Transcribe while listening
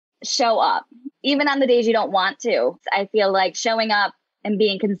show up, even on the days you don't want to. I feel like showing up and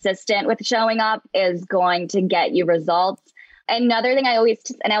being consistent with showing up is going to get you results. Another thing I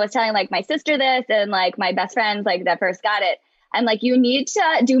was telling like my sister this and like my best friends like that first got it. I'm like, you need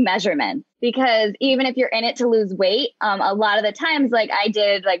to do measurements, because even if you're in it to lose weight, a lot of the times, like I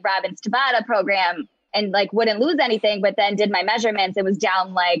did like Robin's Tabata program and like wouldn't lose anything, but then did my measurements, it was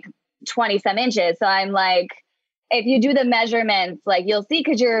down like 20 some inches. So I'm like, if you do the measurements, like you'll see,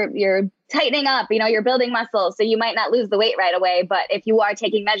 because you're tightening up, you're building muscle. So you might not lose the weight right away, but if you are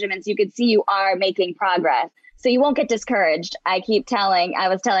taking measurements, you could see you are making progress. So you won't get discouraged. I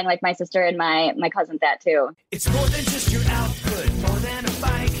was telling like my sister and my cousins that too. It's more than just your output, more than a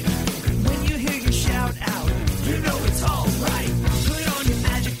bike. When you hear your shout out, you know it's all right. Put on your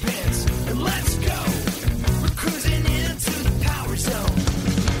magic pants and let's go. We're cruising into the power zone.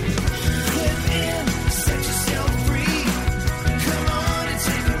 Clip in, set yourself free. Come on and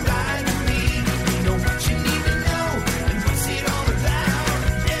take a ride with me. You know what you need to know and what's it all about.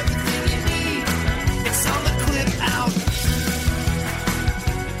 Everything you need, it's on the Clip Out.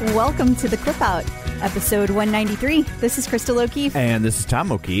 Welcome to the Clip Out, episode 193. This is Crystal O'Keefe. And this is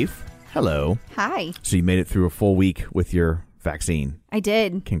Tom O'Keefe. Hello. Hi. So you made it through a full week with your vaccine. I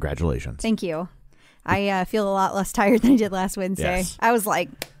did. Congratulations. Thank you. I feel a lot less tired than I did last Wednesday. Yes. I was like,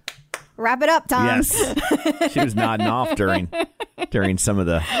 wrap it up, Tom. Yes. She was nodding off during some of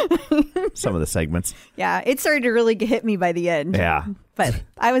the segments. Yeah, it started to really hit me by the end. Yeah. But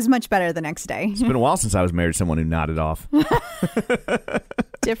I was much better the next day. It's been a while since I was married to someone who nodded off.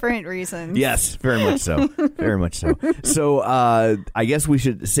 Different reasons. Yes, very much so. Very much so. So I guess we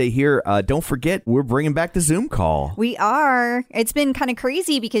should say here, don't forget, we're bringing back the Zoom call. We are. It's been kind of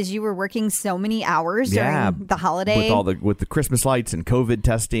crazy because you were working so many hours during the holiday. With the Christmas lights and COVID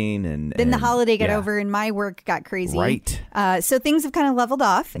testing. And then the holiday got over and my work got crazy. Right. So things have kind of leveled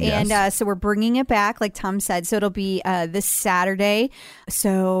off. Yes. And so we're bringing it back, like Tom said. So it'll be this Saturday.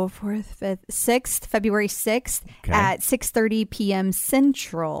 So 4th, 5th, 6th, February 6th at 6:30 p.m.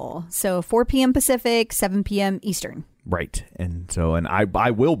 Central. So 4 p.m. Pacific, 7 p.m. Eastern. Right. And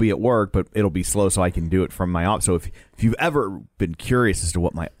I will be at work, but it'll be slow so I can do it from my office. So if you've ever been curious as to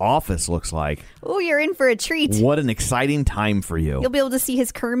what my office looks like. Oh, you're in for a treat. What an exciting time for you. You'll be able to see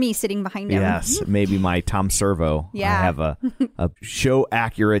his Kermie sitting behind him. Yes. Maybe my Tom Servo. Yeah. I have a show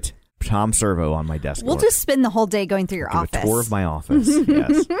accurate Tom Servo on my desk. We'll just spend the whole day going through your office. A tour of my office.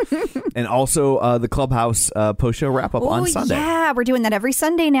 Yes. And also the Clubhouse post-show wrap-up on Sunday. Yeah, we're doing that every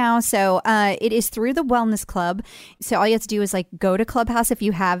Sunday now. So it is through the Wellness Club. So all you have to do is like go to Clubhouse if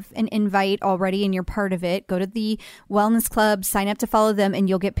you have an invite already and you're part of it. Go to the Wellness Club, sign up to follow them, and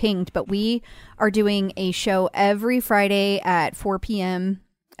you'll get pinged. But we are doing a show every Friday at 4 p.m.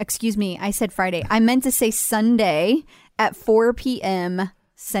 Excuse me, I said Friday. I meant to say Sunday at 4 p.m.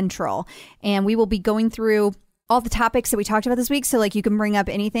 Central, and we will be going through all the topics that we talked about this week. So like you can bring up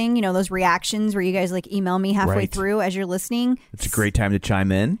anything, those reactions where you guys like email me halfway through as you're listening. It's a great time to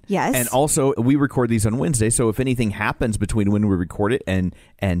chime in. Yes. And also we record these on Wednesday. So if anything happens between when we record it and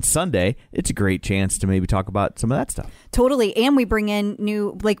Sunday, it's a great chance to maybe talk about some of that stuff. Totally. And we bring in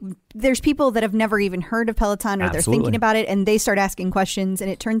new, there's people that have never even heard of Peloton or they're thinking about it and they start asking questions and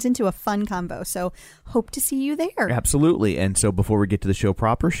it turns into a fun combo. So hope to see you there. Absolutely. And so before we get to the show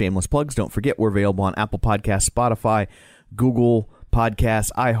proper, shameless plugs, don't forget we're available on Apple Podcasts, Spotify, Google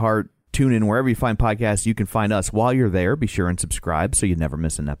Podcasts, iHeart, TuneIn, wherever you find podcasts, you can find us. While you're there, be sure and subscribe so you never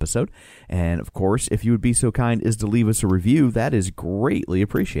miss an episode. And of course, if you would be so kind as to leave us a review, that is greatly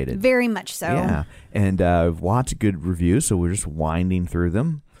appreciated. Very much so. Yeah. And lots of good reviews, so we're just winding through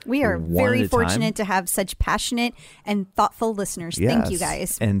them. We are very fortunate to have such passionate and thoughtful listeners. Yes. Thank you,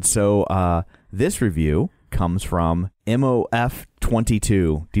 guys. And so this review comes from MOF22.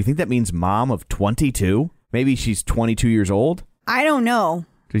 Do you think that means mom of 22? Maybe she's 22 years old? I don't know.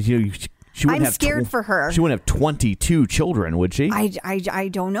 I'm scared for her. She wouldn't have 22 children, would she? I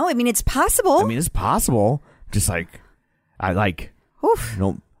don't know. I mean, it's possible. It's possible. Just I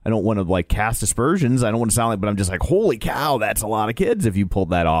don't want to cast aspersions. I don't want to sound like, but I'm just like, holy cow, that's a lot of kids if you pulled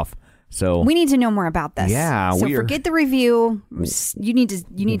that off. So we need to know more about this. Yeah. So forget the review. You need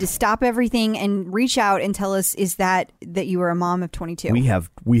to stop everything and reach out and tell us, is that you are a mom of 22?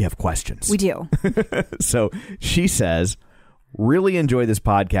 We have questions. We do. So she says, really enjoy this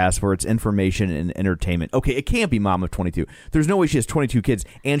podcast for its information and entertainment. Okay, it can't be mom of 22. There's no way she has 22 kids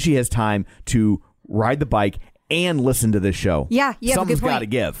and she has time to ride the bike and listen to this show. Yeah, you have a good Something's point. got to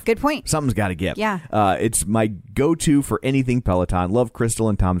give. Good point. Something's got to give. Yeah. It's my go-to for anything Peloton. Love Crystal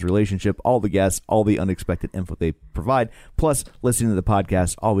and Tom's relationship, all the guests, all the unexpected info they provide. Plus, listening to the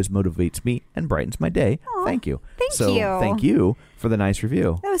podcast always motivates me and brightens my day. Aw, thank you. thank so, you. Thank you for the nice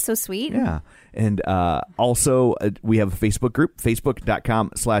review. That was so sweet. Yeah. And also, we have a Facebook group,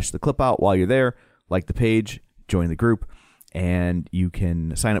 facebook.com/theclipout. While you're there, like the page, join the group, and you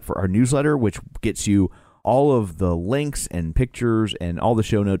can sign up for our newsletter, which gets you all of the links and pictures and all the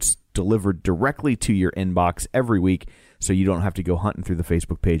show notes delivered directly to your inbox every week, so you don't have to go hunting through the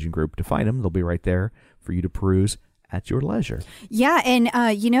Facebook page and group to find them. They'll be right there for you to peruse at your leisure. Yeah, and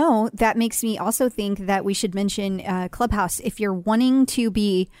that makes me also think that we should mention Clubhouse. If you're wanting to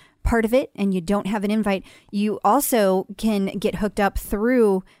be part of it and you don't have an invite, you also can get hooked up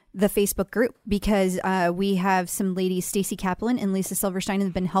through the Facebook group, because we have some ladies, Stacy Kaplan and Lisa Silverstein,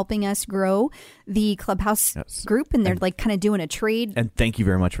 have been helping us grow the Clubhouse group, and they're like kind of doing a trade. And thank you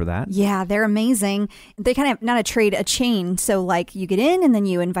very much for that. Yeah, they're amazing. They kind of, not a trade, a chain. So like you get in and then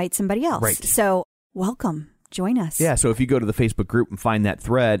you invite somebody else. Right. So welcome. Join us. Yeah, so if you go to the Facebook group and find that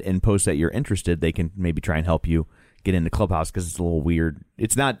thread and post that you're interested, they can maybe try and help you get into Clubhouse, because it's a little weird.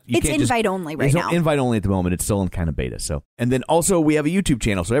 It's not. It's invite only right now. Invite only at the moment. It's still in kind of beta. So, and then also we have a YouTube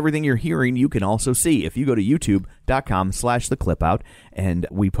channel. So everything you're hearing, you can also see if you go to youtube.com/theclipout, and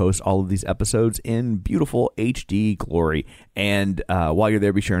we post all of these episodes in beautiful HD glory. And while you're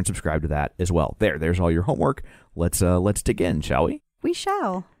there, be sure and subscribe to that as well. There's all your homework. Let's dig in, shall we? We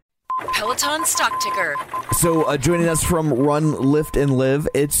shall. Peloton stock ticker. So joining us from Run, Lift, and Live,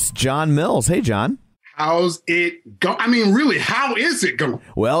 it's John Mills. Hey, John. How's it going? I mean, really, how is it going?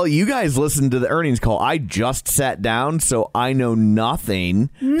 Well, you guys listened to the earnings call. I just sat down, so I know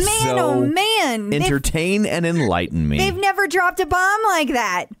nothing. Oh man. Entertain and enlighten me. They've never dropped a bomb like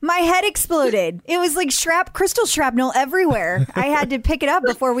that. My head exploded. It was like crystal shrapnel everywhere. I had to pick it up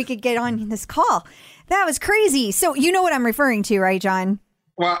before we could get on this call. That was crazy. So you know what I'm referring to, right, John?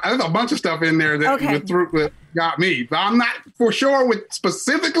 Well, there's a bunch of stuff in there that got me, but I'm not for sure with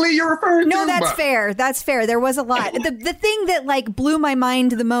specifically you're referring to. No, that's fair. That's fair. There was a lot. The thing that like blew my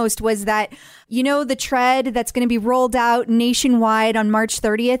mind the most was that, the tread that's going to be rolled out nationwide on March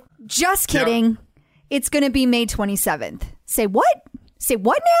 30th. Just kidding. Yep. It's going to be May 27th. Say what? Say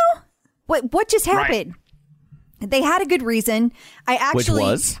what now? What just happened? Right. They had a good reason. I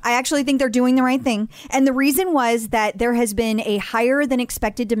actually think they're doing the right thing. And the reason was that there has been a higher than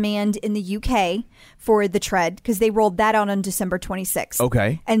expected demand in the UK for the tread, because they rolled that out on December 26th.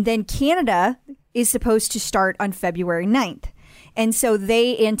 Okay. And then Canada is supposed to start on February 9th. And so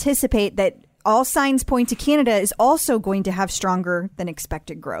they anticipate that all signs point to Canada is also going to have stronger than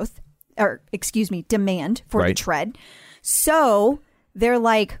expected demand for the tread. So they're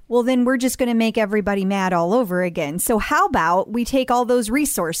like, well, then we're just going to make everybody mad all over again. So how about we take all those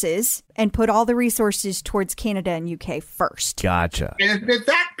resources and put all the resources towards Canada and UK first? Gotcha. And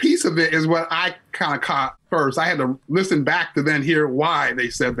that piece of it is what I kind of caught first. I had to listen back to then hear why they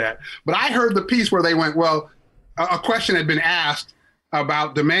said that. But I heard the piece where they went, well, a question had been asked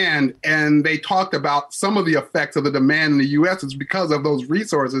about demand, and they talked about some of the effects of the demand in the U.S. is because of those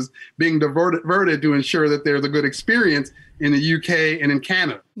resources being diverted to ensure that there's a good experience in the UK and in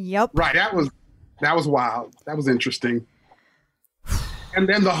Canada. Yep. Right. That was wild. That was interesting. And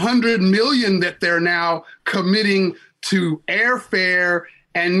then the $100 million that they're now committing to airfare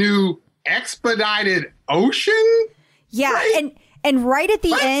and new expedited ocean. Yeah. Right? And right at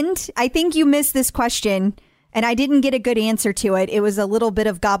the end, I think you missed this question. And I didn't get a good answer to it. It was a little bit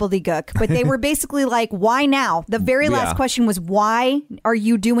of gobbledygook. But they were basically like, why now? The very last question was, why are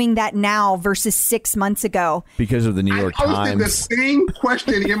you doing that now versus 6 months ago? Because of the New York Times. I posted the same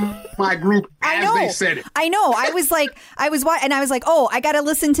question in my group as they said it. I know. I was like, oh, I got to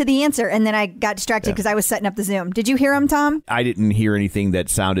listen to the answer. And then I got distracted because I was setting up the Zoom. Did you hear him, Tom? I didn't hear anything that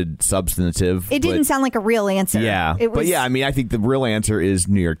sounded substantive. It didn't sound like a real answer. Yeah. But yeah, I mean, I think the real answer is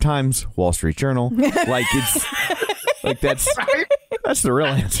New York Times, Wall Street Journal. Like it's... Like that's the real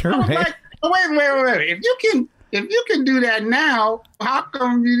answer, right? Like, wait. If you can do that now, how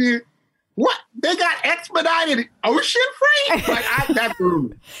come you did? What? They got expedited ocean freight? Like that blew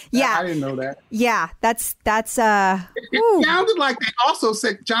me. Yeah, I didn't know that. Yeah, that's. It sounded like they also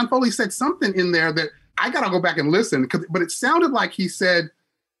said John Foley said something in there that I gotta go back and listen, but it sounded like he said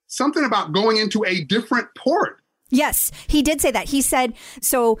something about going into a different port. Yes, he did say that. He said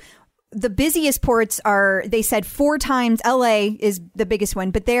so. The busiest ports are, they said 4 times, LA is the biggest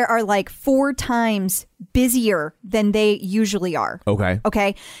one, but there are like 4 times busier than they usually are.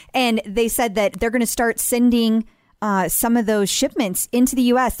 Okay. And they said that they're going to start sending some of those shipments into the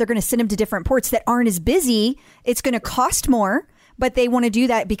U.S. They're going to send them to different ports that aren't as busy. It's going to cost more, but they want to do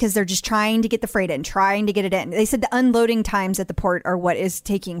that because they're just trying to get the freight in, trying to get it in. They said the unloading times at the port are what is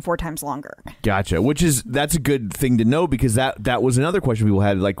taking 4 times longer. Gotcha. That's a good thing to know, because that was another question people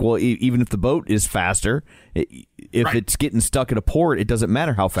had. Like, well, even if the boat is faster, if it's getting stuck at a port, it doesn't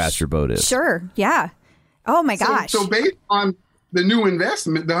matter how fast your boat is. Sure. Yeah. Oh my gosh. So based on the new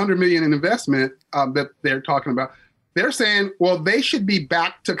investment, the $100 million in investment that they're talking about, they're saying, well, they should be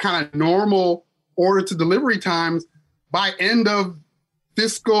back to kind of normal order to delivery times by end of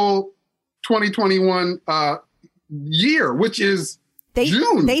fiscal 2021 year, which is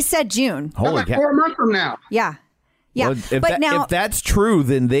June. They said June. Holy like 4 months from now. Yeah. Yeah. Well, if that's true,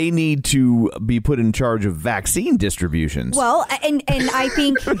 then they need to be put in charge of vaccine distributions. Well, and I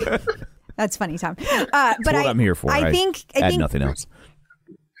think that's funny, Tom. But that's what I'm here for. I think nothing else.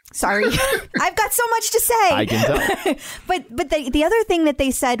 Sorry, I've got so much to say. I can tell. But the other thing that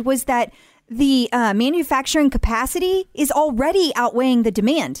they said was that the manufacturing capacity is already outweighing the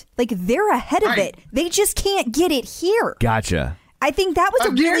demand. Like, they're ahead of it. They just can't get it here. Gotcha. I think that was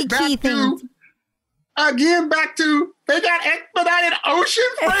a really key thing. Again, back to, they got expedited ocean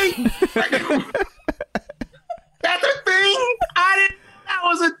freight. That's a thing. That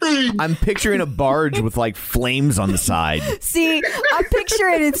was a thing. I'm picturing a barge with like flames on the side. See, I'm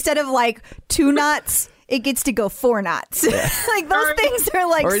picturing instead of like 2 knots, it gets to go 4 knots. Like, those things are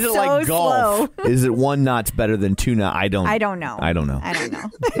like or is it so like golf? slow. Is it 1 knot's better than 2 knots? I don't know.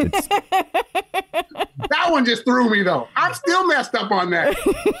 That one just threw me, though. I'm still messed up on that.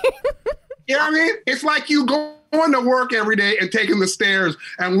 You know what I mean? It's like you going to work every day and taking the stairs,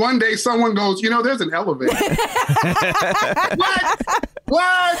 and one day someone goes, there's an elevator.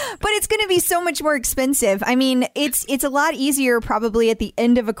 What? But it's going to be so much more expensive. I mean, it's a lot easier probably at the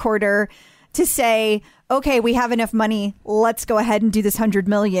end of a quarter to say, okay, we have enough money, let's go ahead and do this $100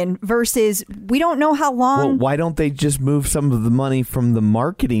 million, versus we don't know how long. Well, why don't they just move some of the money from the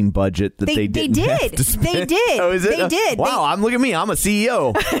marketing budget that they didn't have to spend? They did. Oh, is it? They did. Wow, look at me. I'm a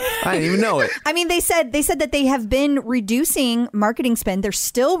CEO. I didn't even know it. I mean, they said that they have been reducing marketing spend. They're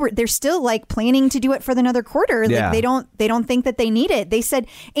still like planning to do it for another quarter. Yeah. Like, they don't think that they need it. They said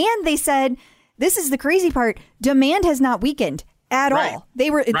this is the crazy part. Demand has not weakened at all.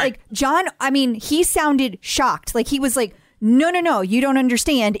 They were like, John, I mean, he sounded shocked. Like, he was like, no, you don't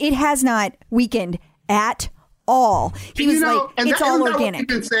understand. It has not weakened at all. He was like, it's all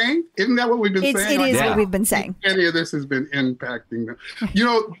organic. Isn't that what we've been saying? It is what we've been saying. Any of this has been impacting them.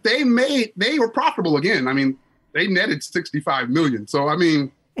 They were profitable again. I mean, they netted $65 million. So, I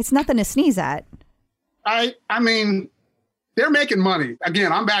mean, it's nothing to sneeze at. I mean, they're making money.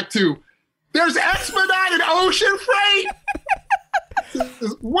 Again, I'm back to, there's expedited ocean freight.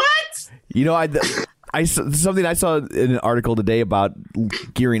 What? Something I saw in an article today about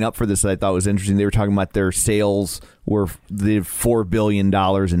gearing up for this that I thought was interesting. They were talking about their sales were the $4 billion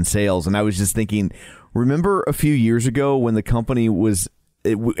in sales. And I was just thinking, remember a few years ago when the company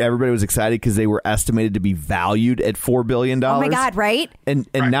everybody was excited because they were estimated to be valued at $4 billion. Oh my God, right? And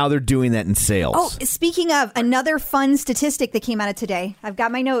now they're doing that in sales. Oh, speaking of, another fun statistic that came out of today. I've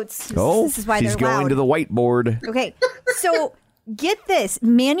got my notes. This is why she's going to the whiteboard. Okay, so get this.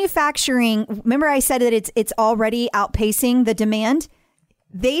 Manufacturing, remember I said that it's already outpacing the demand?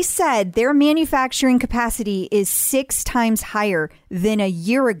 They said their manufacturing capacity is 6 times higher than a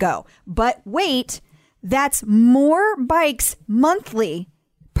year ago. But wait, that's more bikes monthly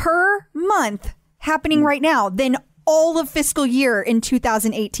per month happening right now than all of fiscal year in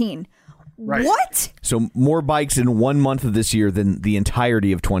 2018. Right. What? So more bikes in 1 month of this year than the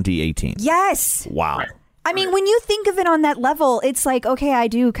entirety of 2018. Yes. Wow. Right. I mean, when you think of it on that level, it's like, okay, I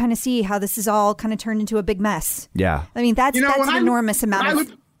do kind of see how this is all kind of turned into a big mess. Yeah. I mean, that's an enormous amount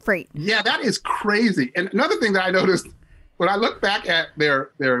of freight. Yeah, that is crazy. And another thing that I noticed when I look back at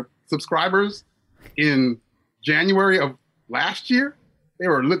their subscribers in January of last year, they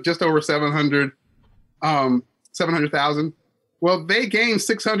were just over 700,000. Well, they gained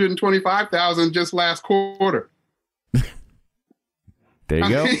 625,000 just last quarter. There you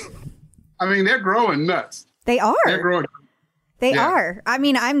go. I mean, they're growing nuts. They are. They're growing. They are. I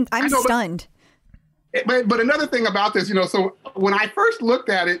mean, I'm stunned. But another thing about this, so when I first looked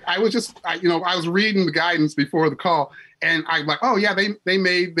at it, I was just, I was reading the guidance before the call, and I'm like, oh yeah, they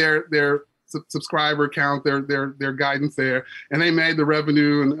made their subscriber count, their guidance there, and they made the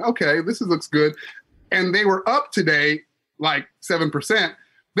revenue, and okay, this looks good, and they were up today like 7%.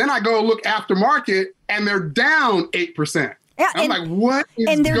 Then I go look aftermarket, and they're down 8%. Yeah, I'm like, what is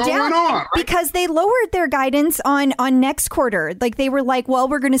and they're going down on? Right? because they lowered their guidance on next quarter. Like they were like, well,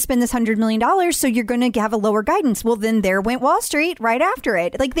 we're going to spend this $100 million, so you're going to have a lower guidance. Well, then there went Wall Street right after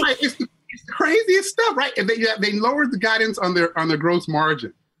it. Like It's the craziest stuff, right? And they lowered the guidance on their gross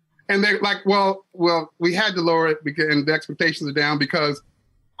margin, and they're like, well, we had to lower it because and the expectations are down because,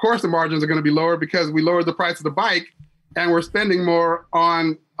 of course, the margins are going to be lower because we lowered the price of the bike, and we're spending more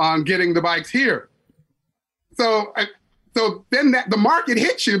on getting the bikes here. So then the market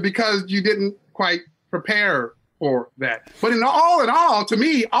hits you because you didn't quite prepare for that. But in all, to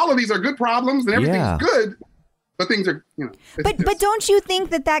me, all of these are good problems and everything's good. But things are, But don't you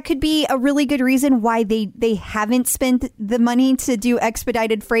think that could be a really good reason why they haven't spent the money to do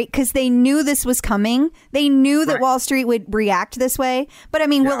expedited freight? Because they knew this was coming. They knew that Wall Street would react this way. But I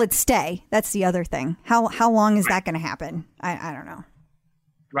mean, will it stay? That's the other thing. How long is that going to happen? I don't know.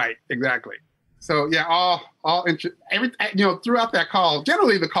 Right. Exactly. So yeah, throughout that call,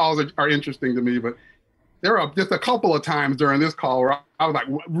 generally the calls are interesting to me, but there are just a couple of times during this call where I was like,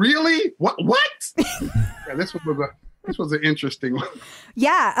 really? What? Yeah, this was an interesting one.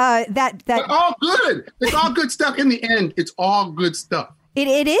 Yeah, but all good. It's all good stuff. In the end, it's all good stuff. It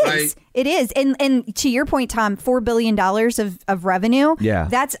is. Right? It is. And to your point, Tom, $4 billion of revenue. Yeah.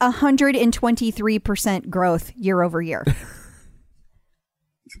 That's 123% growth year over year.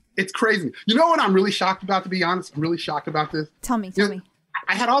 It's crazy. You know what I'm really shocked about, to be honest? I'm really shocked about this. Tell me.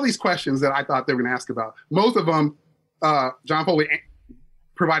 I had all these questions that I thought they were going to ask about. Most of them, John Foley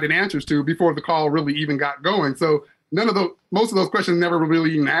provided answers to before the call really even got going. So most of those questions never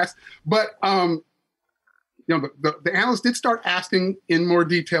really even asked. But the analysts did start asking in more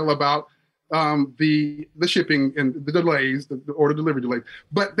detail about the shipping and the delays, the order delivery delays.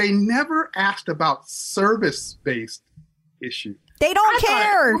 But they never asked about service-based issues. They don't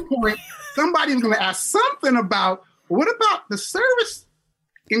care. Somebody was going to ask something about, what about the service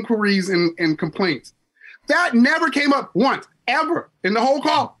inquiries and complaints? That never came up once, ever, in the whole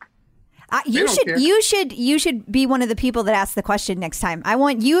call. You should be one of the people that asks the question next time. I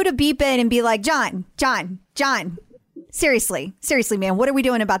want you to beep in and be like, John, seriously, man, what are we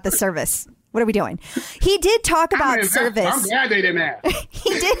doing about the service? What are we doing? He did talk about service. I'm glad they didn't ask.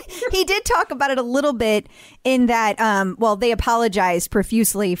 He did talk about it a little bit in that, they apologized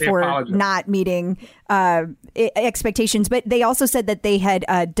profusely for not meeting expectations, but they also said that they had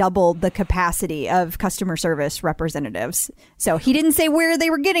doubled the capacity of customer service representatives. So he didn't say where they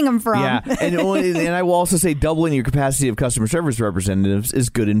were getting them from. Yeah, and I will also say doubling your capacity of customer service representatives is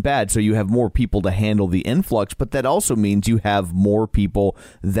good and bad. So you have more people to handle the influx, but that also means you have more people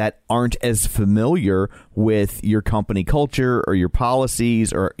that aren't as familiar with your company culture or your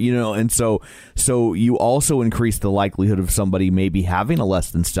policies, or and so you also increase the likelihood of somebody maybe having a less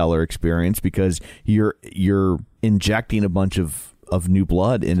than stellar experience because you're injecting a bunch of new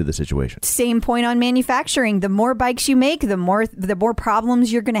blood into the situation. Same point on manufacturing. The more bikes you make, the more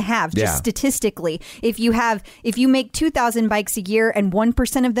problems you're going to have. Just statistically, if you make 2,000 bikes a year and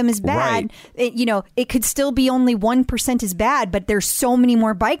 1% of them is bad, it could still be only 1% is bad, but there's so many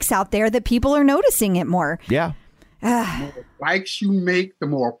more bikes out there that people are noticing it more. Yeah. The more bikes you make, the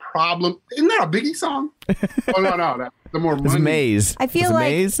more problem. Isn't that a Biggie song? Oh no, the more money. It's Maze. I feel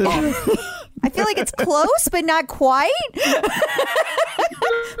like I feel like it's close, but not quite.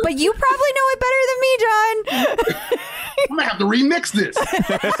 But you probably know it better than me, John. I'm gonna have to remix this.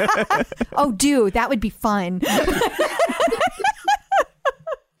 Oh, dude, that would be fun.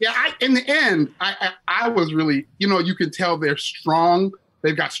 Yeah, in the end, I was really, you can tell they're strong.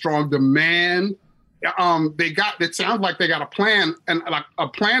 They've got strong demand. It sounds like they got a plan, and like a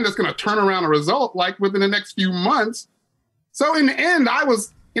plan that's going to turn around a result like within the next few months. So in the end, I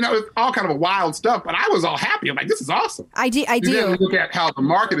was, it's all kind of a wild stuff, but I was all happy. I'm like, this is awesome. I do. You look at how the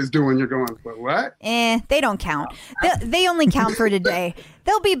market is doing. You're going, but what? They don't count. They only count for today.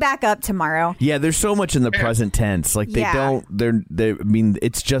 They'll be back up tomorrow. Yeah, there's so much in the present tense. Like they don't. I mean,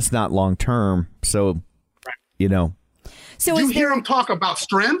 it's just not long term. So, So did you hear them talk about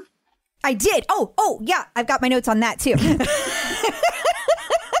strength? I did. Oh, yeah. I've got my notes on that too.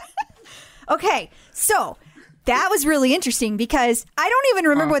 Okay, so that was really interesting because I don't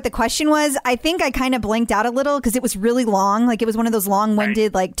even remember what the question was. I think I kind of blanked out a little because it was really long. Like it was one of those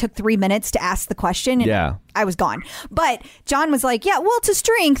long-winded, like took 3 minutes to ask the question. And I was gone. But John was like, yeah, well, to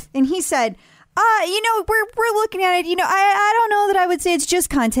strength. And he said, We're looking at it. I don't know that I would say it's just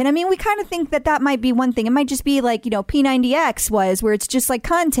content. I mean, we kind of think that might be one thing. It might just be like, P90X was, where it's just like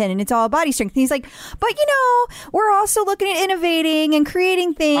content and it's all body strength. And he's like, but we're also looking at innovating and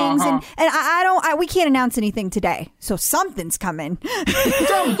creating things. And we can't announce anything today. So something's coming.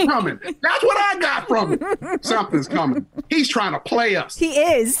 Something's coming. That's what I got from it. Something's coming. He's trying to play us. He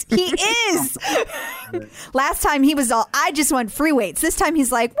is. Last time he was all, I just want free weights. This time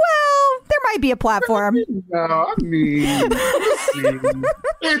he's like, well, there might be a platform. No, I mean,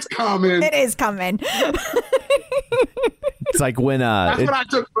 it's coming. It is coming. It's like when that's what I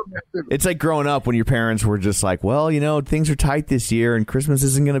took from that. It's like growing up when your parents were just like, well, things are tight this year and Christmas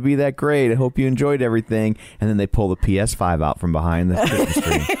isn't going to be that great. I hope you enjoyed everything. And then they pull the PS5 out from behind the Christmas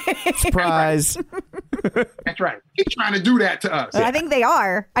tree. Surprise. That's right. He's trying to do that to us. I think they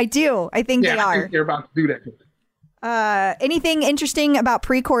are. I do. I think they are. I think they're about to do that to us. Anything interesting about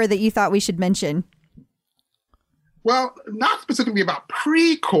Precor that you thought we should mention? Well, not specifically about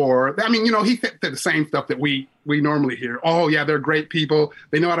Precor. I mean, he said the same stuff that we normally hear. Oh, yeah, they're great people.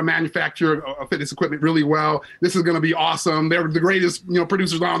 They know how to manufacture fitness equipment really well. This is going to be awesome. They're the greatest,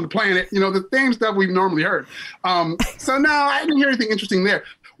 producers on the planet. The same stuff we've normally heard. So no, I didn't hear anything interesting there.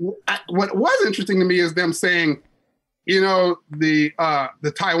 What was interesting to me is them saying,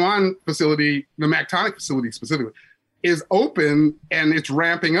 the Taiwan facility, the Mactonic facility specifically, is open and it's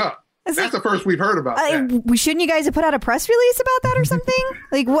ramping up. That's the first we've heard about that. Shouldn't you guys have put out a press release about that or something?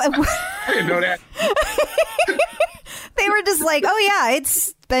 Like what? I didn't know that. They were just like, oh yeah,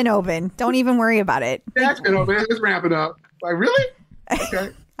 it's been open. Don't even worry about it. Yeah, it's been open. It's ramping up. Like, really?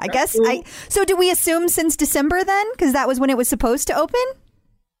 Okay. I guess. Cool. So do we assume since December then? Because that was when it was supposed to open?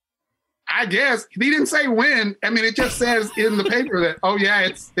 I guess. He didn't say when. I mean, it just says in the paper that, oh yeah,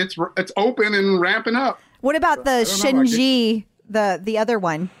 it's open and ramping up. What about the Shinji, the other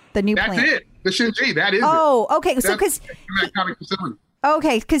one? The new plant. That's it. The Shinji. That is okay. So because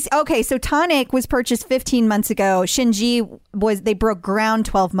so Tonic was purchased 15 months ago. Shinji they broke ground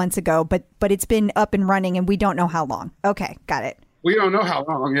 12 months ago, but it's been up and running and we don't know how long. Okay, got it. We don't know how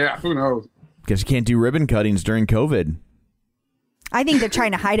long. Yeah, who knows? Guess you can't do ribbon cuttings during COVID. I think they're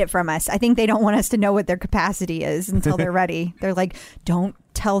trying to hide it from us. I think they don't want us to know what their capacity is until they're ready. They're like, don't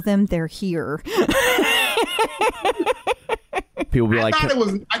tell them they're here. People be like,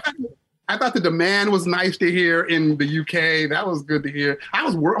 I thought the demand was nice to hear in the UK. That was good to hear. I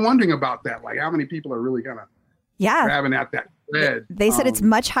was wondering about that, like how many people are really kind of grabbing at that thread. They said it's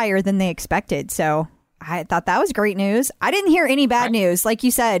much higher than they expected. So I thought that was great news. I didn't hear any bad news. Like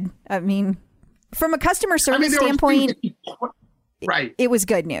you said, I mean, from a customer service standpoint, right. It was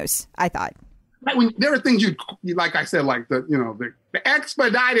good news, I thought. Right, when there are things you like I said, like the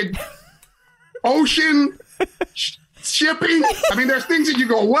expedited ocean shipping. I mean, there's things that you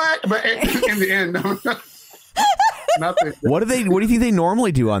go, what? But in the end, nothing. What do you think they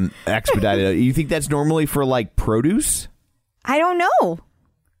normally do on expedited? You think that's normally for like produce? I don't know.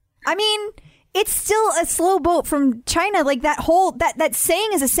 I mean, it's still a slow boat from China. Like that whole that saying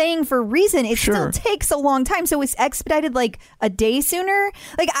is a saying for a reason. It still takes a long time. So it's expedited like a day sooner.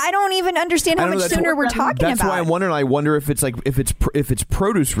 Like I don't even understand how much sooner we're talking about. That's why I'm wondering. I wonder if it's like if it's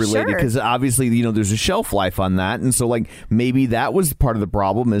produce related, because obviously there's a shelf life on that, and so like maybe that was part of the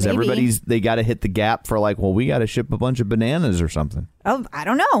problem is they got to hit the gap for like, well, we got to ship a bunch of bananas or something. Oh, I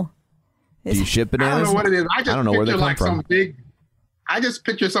don't know. Do you ship bananas? I don't know what it is. I don't know where they come from. I just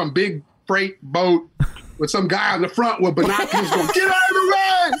picture some big freight boat with some guy on the front with binoculars going, get out of the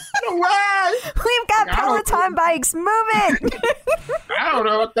way! Get away! We've got Peloton bikes moving! I don't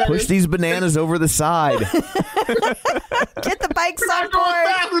know what that Push is. these bananas over the side. Get the bikes on board!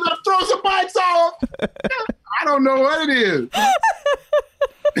 Fast enough, throw some bikes off! I don't know what it is.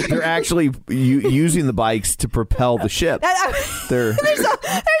 They're actually using the bikes to propel the ship. There's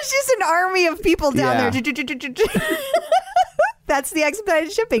just an army of people down there. That's the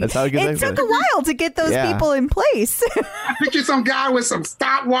expedited shipping. That's how it gets took a while to get those people in place. I picture some guy with some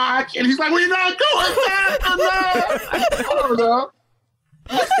stopwatch, and he's like, "We're not going fast enough." I don't know.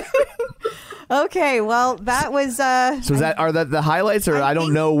 Okay, well, that was. So are that the highlights, or I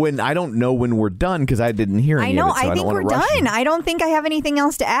don't know when we're done because I didn't hear any of it. So I think we're done. I don't think I have anything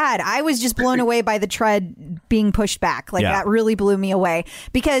else to add. I was just blown away by the tread being pushed back. Like that really blew me away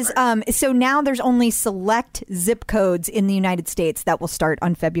because so now there's only select zip codes in the United States that will start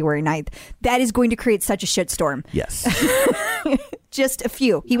on February 9th. That is going to create such a shitstorm. Yes. Just a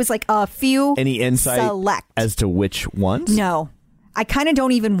few. He was like a few. Any insight select as to which ones? No. I kind of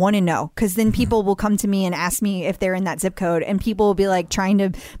don't even want to know, because then people will come to me and ask me if they're in that zip code, and people will be like trying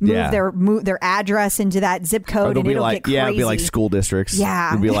to move their address into that zip code, and it'll get crazy. Yeah, it'll be like school districts.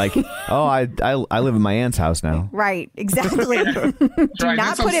 Yeah. It'll be like, oh, I live in my aunt's house now. Right, exactly. Do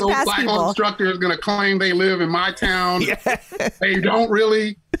not put it past cycle people. instructor is going to claim they live in my town. They don't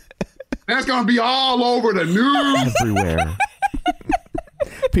really. That's going to be all over the news. Everywhere.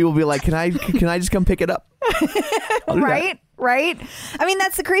 People will be like, can I just come pick it up? Right? I mean,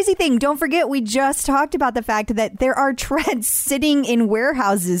 that's the crazy thing. Don't forget, we just talked about the fact that there are treads sitting in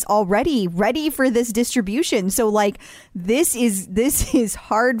warehouses already ready for this distribution. So like this is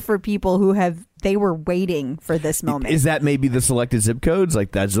hard for people who they were waiting for this moment. Is that maybe the selected zip codes?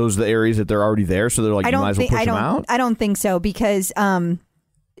 Like those are the areas that they're already there, so they're like, you might as well push them out? I don't think so, because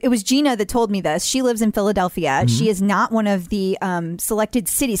it was Gina that told me this. She lives in Philadelphia. Mm-hmm. She is not one of the selected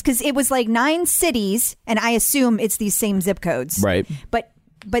cities, because it was like 9 cities, and I assume it's these same zip codes. Right. But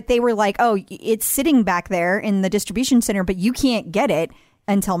they were like, oh, it's sitting back there in the distribution center, but you can't get it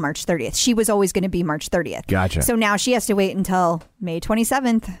until March 30th. She was always going to be March 30th. Gotcha. So now she has to wait until May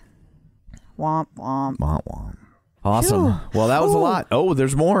 27th. Womp, womp. Womp, womp. Awesome. Well, that was a lot. Oh,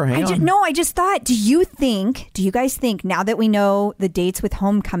 there's more. Hang on. I just thought, do you guys think, now that we know the dates with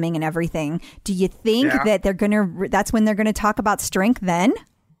Homecoming and everything, do you think that that's when they're going to talk about strength then?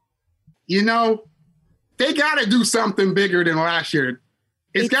 You know, they got to do something bigger than last year.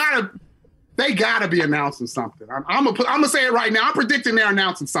 They got to be announcing something. I'm going to say it right now. I'm predicting they're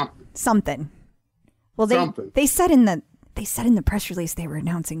announcing something. Something. Well, they said in the press release they were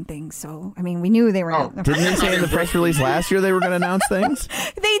announcing things. So, I mean, we knew they were. Didn't they say in the press release last year they were going to announce things?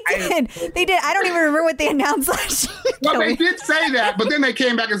 They did. I don't even remember what they announced last year. Well, they did say that, but then they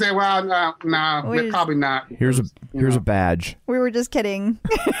came back and said, well, no, probably not. Here's a badge. We were just kidding.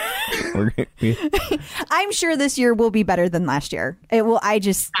 I'm sure this year will be better than last year. It will.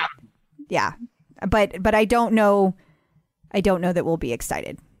 But I don't know. I don't know that we'll be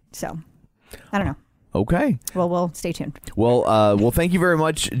excited. So, I don't know. Okay. Well, we'll stay tuned. Well, thank you very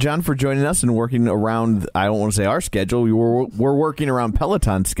much, John, for joining us and working around, I don't want to say our schedule. We're working around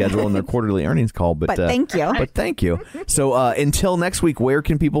Peloton's schedule and their quarterly earnings call. But thank you. But thank you. So until next week, where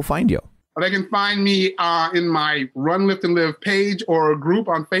can people find you? They can find me in my Run, Lift, and Live page or group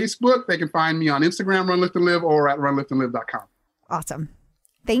on Facebook. They can find me on Instagram, Run, Lift, and Live, or at runliftandlive.com. Awesome.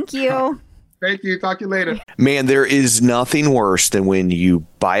 Thank you. Thank you. Talk to you later. Man, there is nothing worse than when you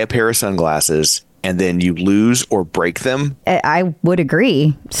buy a pair of sunglasses and then you lose or break them. I would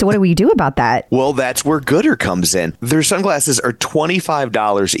agree. So what do we do about that? Well, that's where Gooder comes in. Their sunglasses are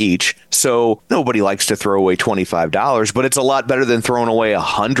 $25 each, so nobody likes to throw away $25, but it's a lot better than throwing away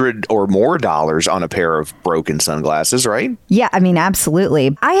 $100 or more on a pair of broken sunglasses, right? Yeah, I mean,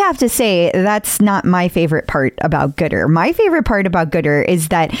 absolutely. I have to say that's not my favorite part about Gooder. My favorite part about Gooder is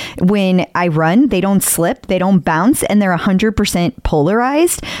that when I run, they don't slip, they don't bounce, and they're 100%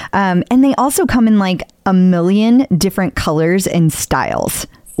 polarized. And they also come in like a million different colors and styles.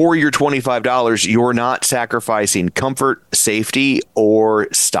 For your $25, you're not sacrificing comfort, safety, or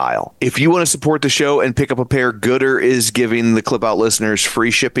style. If you want to support the show and pick up a pair, Gooder is giving the Clip Out listeners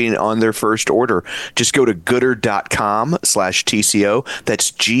free shipping on their first order. Just go to gooder.com/TCO.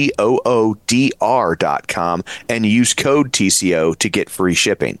 That's GOODR.com and use code TCO to get free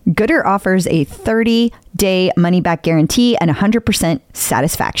shipping. Gooder offers a 30-day money-back guarantee and 100%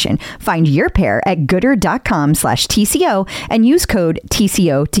 satisfaction. Find your pair at gooder.com/TCO and use code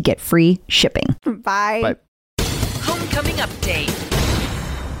TCO to get free shipping. Bye. Homecoming update.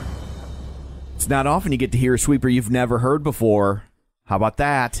 It's not often you get to hear a sweeper you've never heard before. How about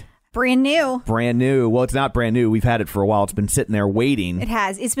that? Brand new. Brand new. Well, it's not brand new. We've had it for a while. It's been sitting there waiting. It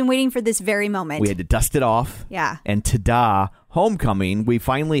has. It's been waiting for this very moment. We had to dust it off. Yeah. And ta-da, Homecoming. We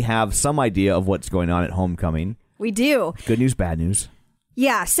finally have some idea of what's going on at Homecoming. We do. Good news, bad news.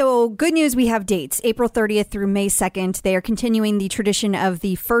 Yeah, so good news, we have dates, April 30th through May 2nd. They are continuing the tradition of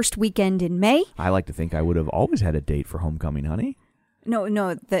the first weekend in May. I like to think I would have always had a date for Homecoming, honey.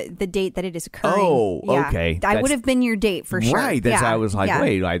 No, the date that it is occurring. Oh, yeah. Okay. I would have been your date for sure. Right. That's I was like,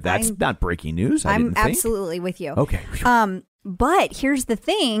 wait, that's not breaking news. I'm absolutely with you. Okay. But here's the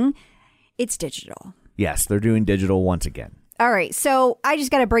thing. It's digital. Yes, they're doing digital once again. All right. So I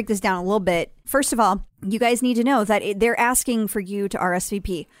just got to break this down a little bit. First of all, you guys need to know that they're asking for you to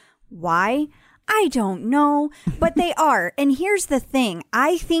RSVP. Why? I don't know, but they are. And here's the thing.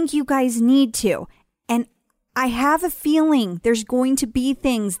 I think you guys need to. And I have a feeling there's going to be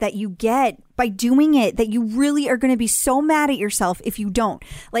things that you get by doing it that you really are going to be so mad at yourself if you don't.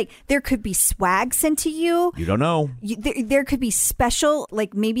 Like, there could be swag sent to you. You don't know. There could be special,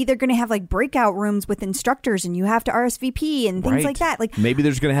 like maybe they're going to have like breakout rooms with instructors and you have to RSVP and things like that. Like, maybe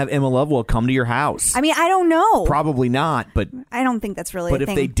there's going to have Emma Lovewell come to your house. I mean, I don't know. Probably not, but I don't think that's really a thing. But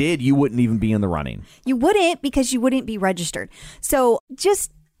if they did, you wouldn't even be in the running. You wouldn't, because you wouldn't be registered. So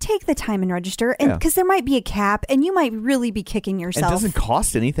just take the time and register, and because there might be a cap and you might really be kicking yourself. It doesn't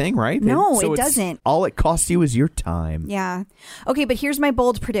cost anything, right? No, it doesn't. All it costs you is your time. Yeah. Okay, but here's my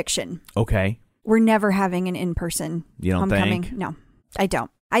bold prediction. Okay. We're never having an in-person homecoming. Think? No, I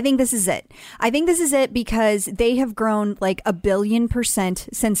don't. I think this is it. I think this is it because they have grown like 1,000,000,000%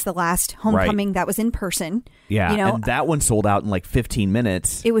 since the last homecoming that was in person. Yeah, you know, and that one sold out in like 15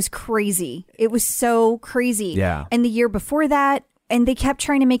 minutes. It was crazy. It was so crazy. Yeah. And the year before that, and they kept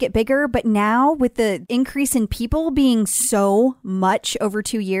trying to make it bigger, but now with the increase in people being so much over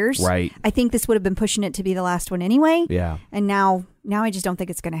 2 years, right, I think this would have been pushing it to be the last one anyway. Yeah. And now I just don't think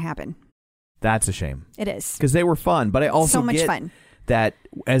it's going to happen. That's a shame. It is. Because they were fun, but I also so much get fun. That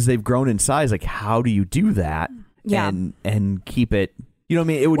as they've grown in size, like how do you do that? Yeah. And keep it. You know what I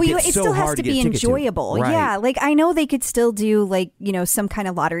mean? It would get it so still has hard to get be tickets enjoyable. to. Right. Yeah. Like I know they could still do like, you know, some kind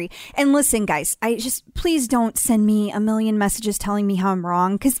of lottery. And listen, guys, please don't send me a million messages telling me how I'm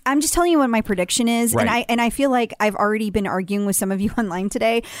wrong. Cause I'm just telling you what my prediction is. Right. And I feel like I've already been arguing with some of you online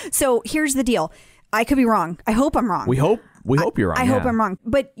today. So here's the deal. I could be wrong. I hope I'm wrong. We hope you're wrong. I hope I'm wrong.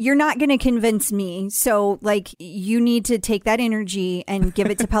 But you're not going to convince me. So, like, you need to take that energy and give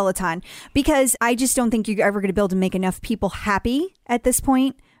it to Peloton. Because I just don't think you're ever going to be able to make enough people happy at this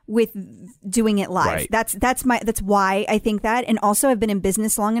point with doing it live. Right. That's why I think that. And also, I've been in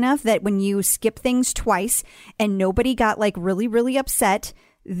business long enough that when you skip things twice and nobody got, like, really, really upset,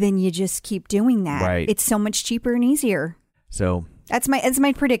 then you just keep doing that. Right. It's so much cheaper and easier. So... That's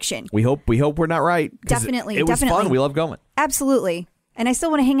my prediction. We hope we're not right. Definitely. It was fun. We love going. Absolutely. And I still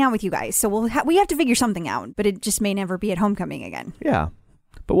want to hang out with you guys. So we have to figure something out, but it just may never be at homecoming again. Yeah.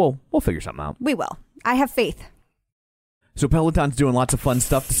 But we'll figure something out. We will. I have faith. So Peloton's doing lots of fun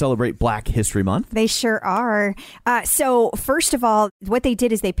stuff to celebrate Black History Month. They sure are. So first of all, what they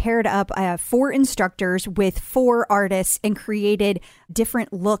did is they paired up 4 instructors with 4 artists and created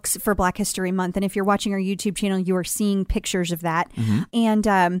different looks for Black History Month. And if you're watching our YouTube channel, you are seeing pictures of that. Mm-hmm.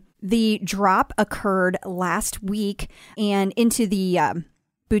 And the drop occurred last week and into the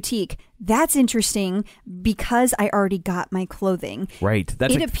boutique. That's interesting because I already got my clothing. Right.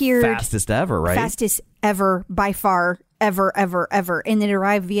 That's it appeared fastest ever, right? Fastest ever by far. Ever. And it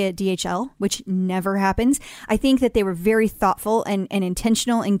arrived via DHL, which never happens. I think that they were very thoughtful and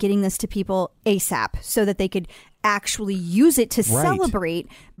intentional in getting this to people ASAP so that they could actually use it to celebrate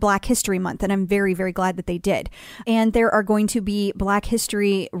Black History Month. And I'm very, very glad that they did. And there are going to be Black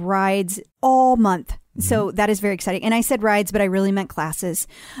History rides all month. So that is very exciting. And I said rides, but I really meant classes.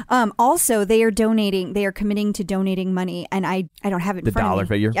 Also, they are committing to donating money. And I don't have it in front of me. The dollar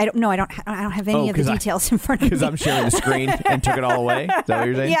figure? I don't have any of the details in front of me. Because I'm sharing the screen and took it all away? Is that what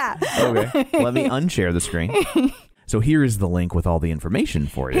you're saying? Yeah. Okay. Let me unshare the screen. So here is the link with all the information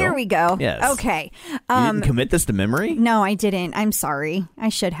for you. Here we go. Yes. Okay. You didn't commit this to memory? No, I didn't. I'm sorry. I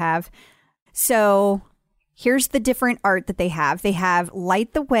should have. So here's the different art that they have. They have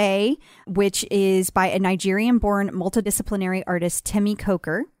Light the Way, which is by a Nigerian-born multidisciplinary artist, Temi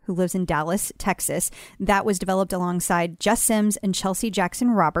Coker, who lives in Dallas, Texas. That was developed alongside Jess Sims and Chelsea Jackson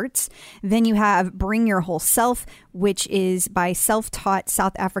Roberts. Then you have Bring Your Whole Self, which is by self-taught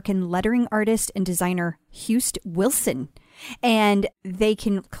South African lettering artist and designer Hust Wilson. And they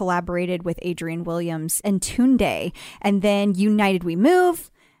collaborated with Adrian Williams and Tunde. And then United We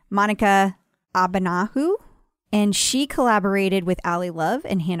Move, Monica Abanahu. And she collaborated with Ali Love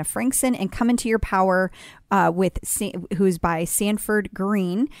and Hannah Frankson and Come Into Your Power, who's by Sanford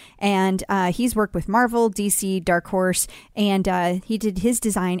Green. And he's worked with Marvel, DC, Dark Horse, and he did his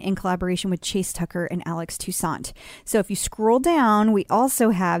design in collaboration with Chase Tucker and Alex Toussaint. So if you scroll down, we also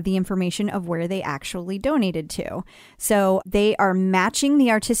have the information of where they actually donated to. So they are matching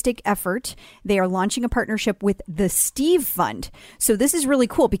the artistic effort. They are launching a partnership with the Steve Fund. So this is really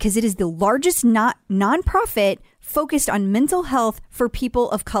cool because it is the largest nonprofit focused on mental health for people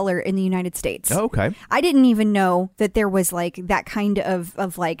of color in the United States. Oh, okay. I didn't even know that there was like that kind of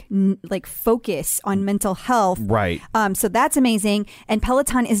focus on mental health. Right. So that's amazing. And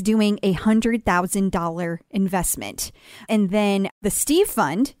Peloton is doing $100,000 investment. And then the Steve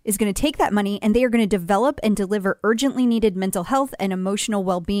Fund is going to take that money and they are going to develop and deliver urgently needed mental health and emotional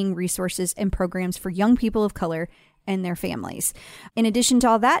well-being resources and programs for young people of color and their families. In addition to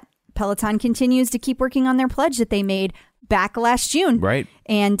all that, Peloton continues to keep working on their pledge that they made back last June. Right.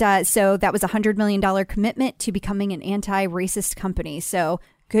 And so that was a $100 million commitment to becoming an anti-racist company. So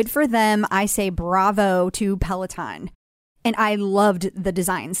good for them. I say bravo to Peloton. And I loved the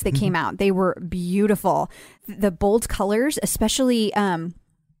designs that came out. They were beautiful. The bold colors, especially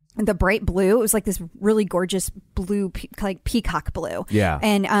the bright blue. It was like this really gorgeous blue, like peacock blue. Yeah.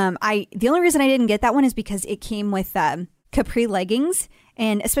 And the only reason I didn't get that one is because it came with capri leggings.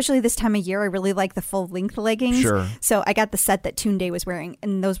 And especially this time of year, I really like the full length leggings. Sure. So I got the set that Tunde was wearing,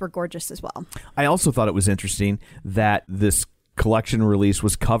 and those were gorgeous as well. I also thought it was interesting that this collection release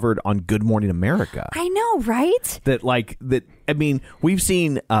was covered on Good Morning America. I know, right? I mean, we've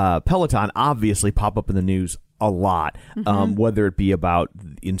seen Peloton obviously pop up in the news a lot, whether it be about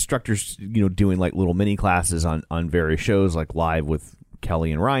instructors, doing like little mini classes on various shows, like Live with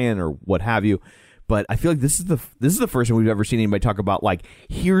Kelly and Ryan or what have you. But I feel like this is the first time we've ever seen anybody talk about, like,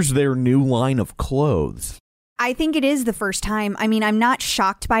 here's their new line of clothes. I think it is the first time. I mean, I'm not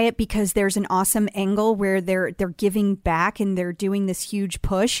shocked by it because there's an awesome angle where they're giving back and they're doing this huge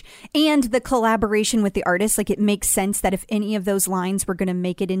push, and the collaboration with the artists. Like, it makes sense that if any of those lines were going to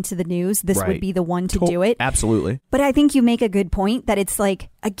make it into the news, this would be the one to do it. Absolutely. But I think you make a good point that it's like,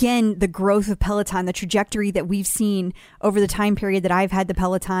 again, the growth of Peloton, the trajectory that we've seen over the time period that I've had the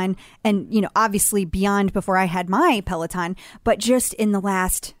Peloton, and, obviously beyond before I had my Peloton, but just in the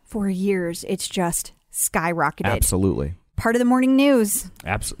last 4 years, it's just skyrocketed. Absolutely. Part of the morning news.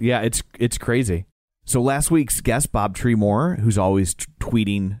 Absolutely. Yeah, it's crazy. So last week's guest, Bob Tremore, who's always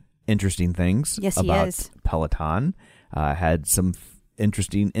tweeting interesting things about Peloton, had some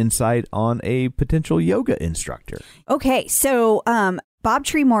interesting insight on a potential yoga instructor. Okay, so Bob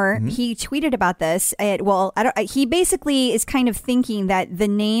Tremore, he tweeted about this. He basically is kind of thinking that the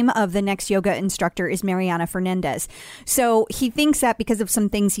name of the next yoga instructor is Mariana Fernandez. So he thinks that because of some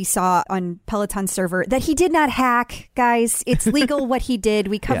things he saw on Peloton's server that he did not hack, guys. It's legal what he did.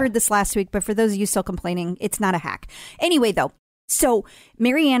 We covered this last week, but for those of you still complaining, it's not a hack. Anyway, though. So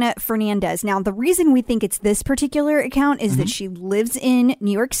Mariana Fernandez. Now, the reason we think it's this particular account is that she lives in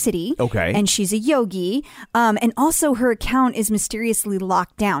New York City. Okay. And she's a yogi. And also her account is mysteriously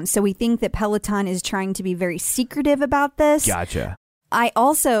locked down. So we think that Peloton is trying to be very secretive about this. Gotcha. I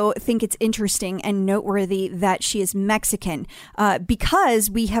also think it's interesting and noteworthy that she is Mexican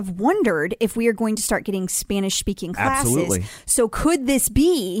because we have wondered if we are going to start getting Spanish-speaking classes. Absolutely. So could this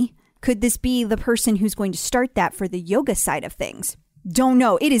be the person who's going to start that for the yoga side of things? Don't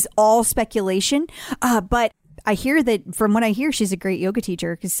know. It is all speculation. But I hear that from what I hear, she's a great yoga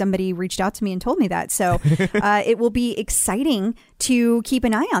teacher because somebody reached out to me and told me that. So it will be exciting to keep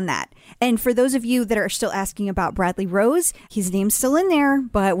an eye on that. And for those of you that are still asking about Bradley Rose, his name's still in there,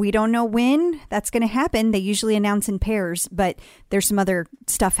 but we don't know when that's going to happen. They usually announce in pairs, but there's some other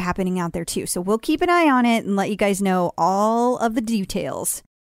stuff happening out there too. So we'll keep an eye on it and let you guys know all of the details.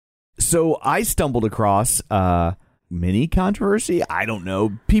 So I stumbled across mini controversy. I don't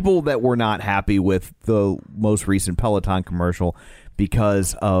know. People that were not happy with the most recent Peloton commercial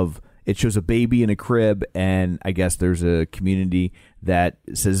because of it shows a baby in a crib, and I guess there's a community that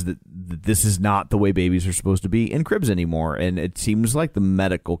says that this is not the way babies are supposed to be in cribs anymore. And it seems like the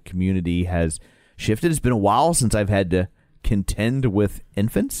medical community has shifted. It's been a while since I've had to contend with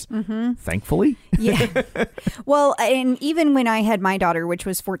infants, thankfully. Yeah. Well, and even when I had my daughter, which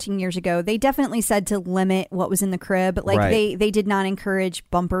was 14 years ago, they definitely said to limit what was in the crib. Like they did not encourage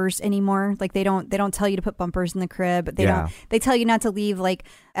bumpers anymore. Like they don't tell you to put bumpers in the crib. They tell you not to leave like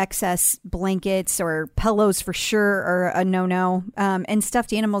excess blankets or pillows for sure are a no-no. And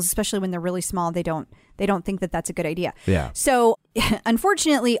stuffed animals, especially when they're really small, they don't think that that's a good idea. Yeah. So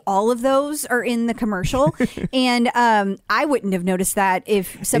unfortunately, all of those are in the commercial. And I wouldn't have noticed that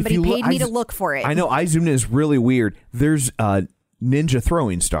if somebody paid me to look for it. I know. I zoomed in. It's really weird. There's ninja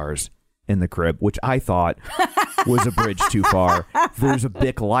throwing stars in the crib, which I thought was a bridge too far. There's a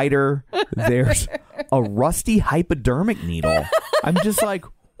Bic lighter. There's a rusty hypodermic needle. I'm just like,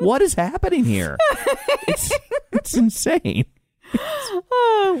 what is happening here? It's insane.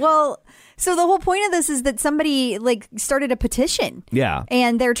 Well, so the whole point of this is that somebody like started a petition. Yeah.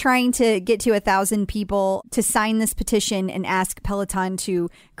 And they're trying to get to 1,000 people to sign this petition and ask Peloton to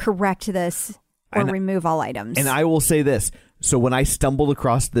correct this or remove all items. And I will say this. So when I stumbled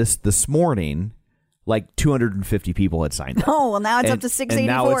across this morning, like 250 people had signed up. Oh, well, now it's up to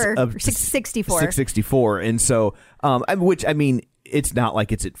 684 or 664. 664. And so, which I mean, it's not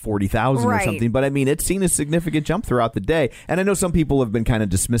like it's at 40,000 or Right. something, but I mean, it's seen a significant jump throughout the day. And I know some people have been kind of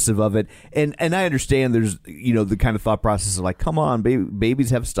dismissive of it. And I understand there's, the kind of thought process of like, come on, babies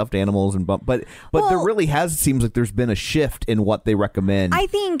have stuffed animals but there really seems like there's been a shift in what they recommend. I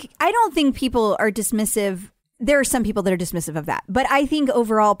don't think people are dismissive. There are some people that are dismissive of that, but I think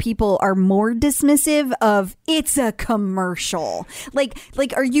overall people are more dismissive of it's a commercial. Like,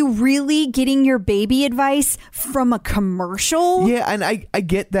 are you really getting your baby advice from a commercial? Yeah, and I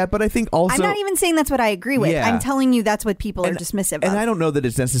get that, but I think also I'm not even saying that's what I agree with. Yeah. I'm telling you that's what people are dismissive of. And I don't know that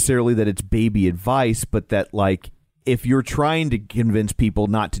it's necessarily that it's baby advice, but that like if you're trying to convince people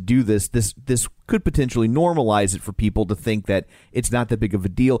not to do this could potentially normalize it for people to think that it's not that big of a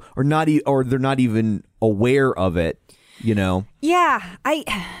deal, or or they're not even aware of it. Yeah,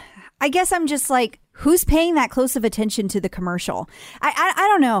 I guess I'm just like, who's paying that close of attention to the commercial? I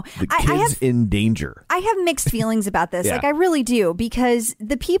don't know. The kid's in danger. I have mixed feelings about this. Yeah. Like, I really do, because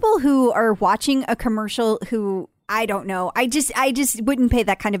the people who are watching a commercial who I don't know. I just wouldn't pay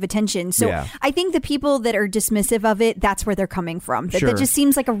that kind of attention. So Yeah. I think the people that are dismissive of it, that's where they're coming from. That Sure. just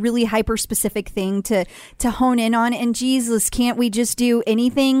seems like a really hyper specific thing to hone in on. And Jesus, can't we just do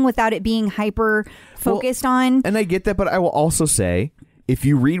anything without it being hyper focused on? And I get that, but I will also say, if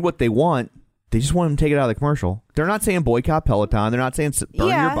you read what they want, they just want them to take it out of the commercial. They're not saying boycott Peloton. They're not saying burn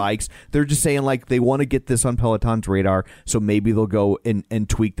your bikes. They're just saying like they want to get this on Peloton's radar, so maybe they'll go and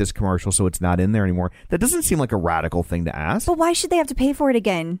tweak this commercial so it's not in there anymore. That doesn't seem like a radical thing to ask. But why should they have to pay for it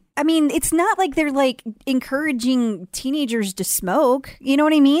again? I mean, it's not like they're like encouraging teenagers to smoke. You know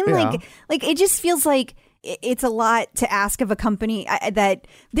what I mean? Yeah. Like it just feels like it's a lot to ask of a company that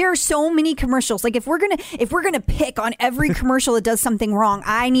there are so many commercials. Like if we're gonna pick on every commercial that does something wrong,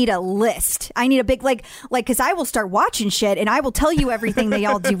 I need a list. I need a big like because I will start watching shit and I will tell you everything they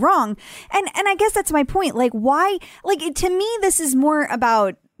all do wrong. And I guess that's my point. Like why? Like to me, this is more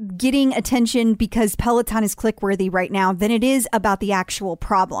about getting attention because Peloton is click-worthy right now than it is about the actual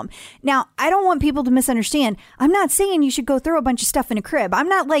problem. Now, I don't want people to misunderstand. I'm not saying you should go throw a bunch of stuff in a crib. I'm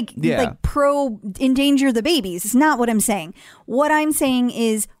not like pro endanger the babies. It's not what I'm saying. What I'm saying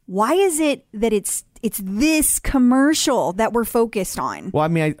is, why is it that it's this commercial that we're focused on? Well, I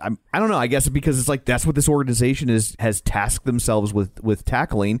mean, I don't know. I guess because it's like that's what this organization has tasked themselves with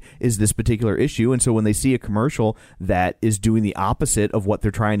tackling is this particular issue. And so when they see a commercial that is doing the opposite of what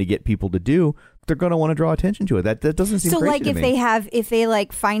they're trying to get people to do, they're going to want to draw attention to it. That doesn't seem so crazy like to me. if they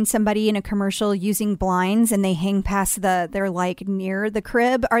like find somebody in a commercial using blinds and they hang past they're like near the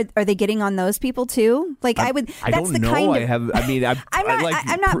crib, are they getting on those people too? Like I would. I That's don't the know. kind I have. I mean,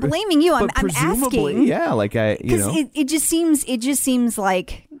 I'm not blaming you. I'm presumably, asking. yeah. Like Because it just seems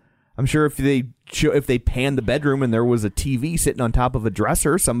like. I'm sure if they panned the bedroom and there was a TV sitting on top of a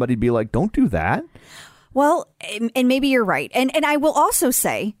dresser, somebody'd be like, "Don't do that." Well, and maybe you're right. And I will also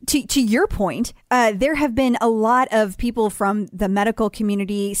say, to your point, there have been a lot of people from the medical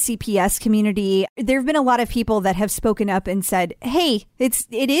community, CPS community. There have been a lot of people that have spoken up and said, hey,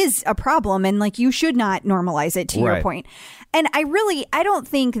 it is a problem. And like, you should not normalize it, to your point. And I don't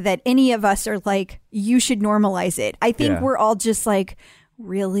think that any of us are like, you should normalize it. I think we're all just like,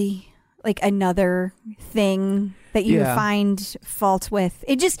 really? Like another thing that you find fault with.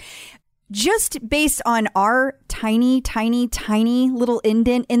 It just based on our tiny, tiny, tiny little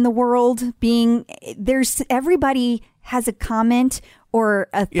indent in the world being everybody has a comment or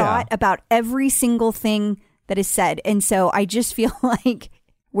a thought about every single thing that is said. And so I just feel like,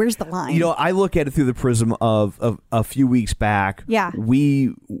 where's the line? I look at it through the prism of a few weeks back. Yeah.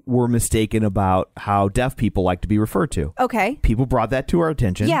 We were mistaken about how deaf people like to be referred to. Okay. People brought that to our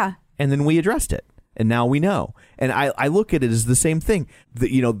attention. Yeah. And then we addressed it. And now we know. And I look at it as the same thing.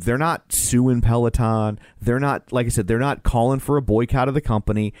 They're not suing Peloton. They're not, like I said, they're not calling for a boycott of the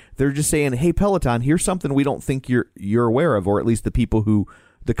company. They're just saying, hey, Peloton, here's something we don't think you're aware of, or at least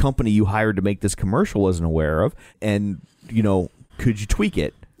the company you hired to make this commercial isn't aware of. And, could you tweak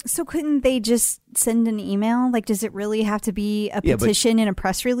it? So couldn't they just send an email? Like, does it really have to be a petition and a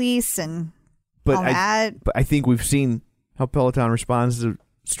press release and all that? But I think we've seen how Peloton responds to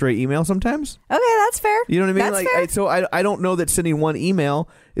straight email sometimes. Okay, that's fair. You know what I mean? That's fair. I don't know that sending one email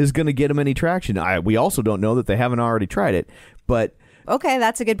is going to get them any traction. We also don't know that they haven't already tried it. But okay,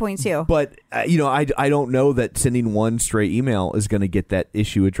 that's a good point too. But I don't know that sending one straight email is going to get that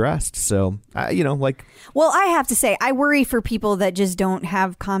issue addressed. So well, I have to say, I worry for people that just don't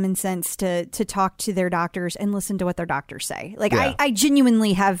have common sense to talk to their doctors and listen to what their doctors say. Like I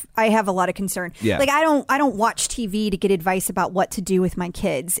genuinely have a lot of concern. Yeah. Like I don't watch TV to get advice about what to do with my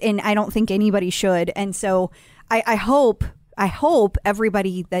kids, and I don't think anybody should. And so I hope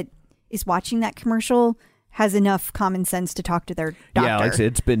everybody that is watching that commercial has enough common sense to talk to their doctor. Yeah, like I said,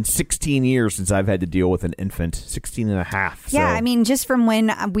 it's been 16 years since I've had to deal with an infant, 16 and a half. Yeah, so. I mean, just from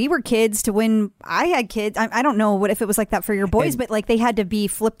when we were kids to when I had kids, I don't know if it was like that for your boys, but like they had to be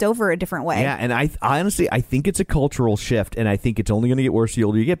flipped over a different way. Yeah, and I honestly, I think it's a cultural shift, and I think it's only going to get worse the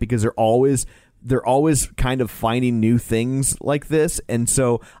older you get, because they're always kind of finding new things like this. And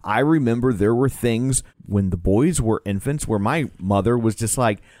so I remember there were things when the boys were infants where my mother was just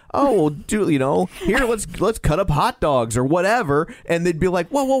like, oh, well, here, let's cut up hot dogs or whatever. And they'd be like,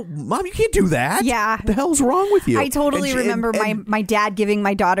 whoa, Mom, you can't do that. Yeah. What the hell's wrong with you? I totally remember my dad giving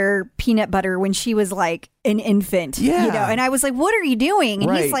my daughter peanut butter when she was like an infant. Yeah. And I was like, what are you doing?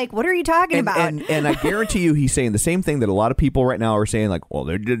 And he's like, what are you talking about? And I guarantee you he's saying the same thing that a lot of people right now are saying, like, well,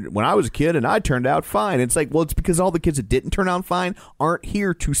 when I was a kid and I turned out fine. It's like, well, it's because all the kids that didn't turn out fine aren't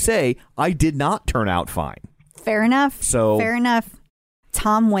here to say I did not turn out fine. Fair enough. Fair enough.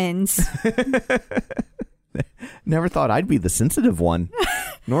 Tom wins. Never thought I'd be the sensitive one.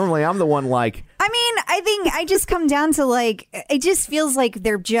 Normally, I'm the one like... I mean, I think I just come down to like, it just feels like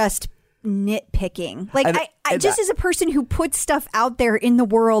they're just nitpicking. Like, I just as a person who puts stuff out there in the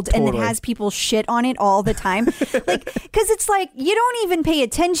world and then has people shit on it all the time. Like, because it's like, you don't even pay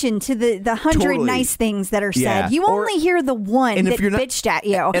attention to the 100 nice things that are said. Yeah. You only hear the one that bitched at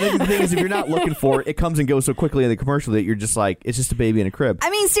you. And the thing is, if you're not looking for it, it comes and goes so quickly in the commercial that you're just like, it's just a baby in a crib.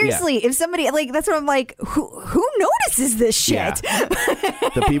 I mean, seriously, if somebody, like, that's what I'm like, who notices this shit? Yeah.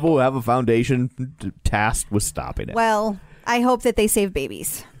 The people who have a foundation tasked with stopping it. Well, I hope that they save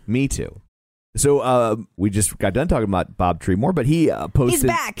babies. Me too. So we just got done talking about Bob Tremore, but he posted... He's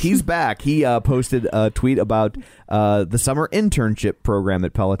back. He's back. He posted a tweet about the summer internship program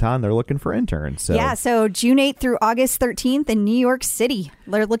at Peloton. They're looking for interns. So. Yeah, so June 8th through August 13th in New York City.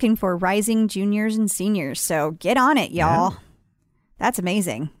 They're looking for rising juniors and seniors. So get on it, y'all. Yeah. That's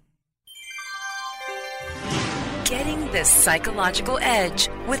amazing. Getting the psychological edge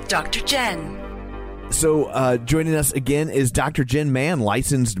with Dr. Jen. So joining us again is Dr. Jen Mann,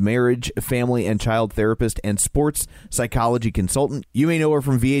 licensed marriage, family, and child therapist and sports psychology consultant. You may know her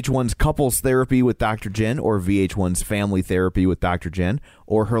from VH1's Couples Therapy with Dr. Jen, or VH1's Family Therapy with Dr. Jen,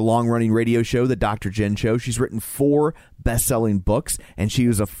 or her long-running radio show, The Dr. Jen Show. She's written 4 best-selling books, and she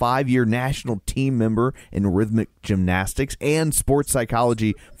was a 5-year national team member in rhythmic gymnastics and sports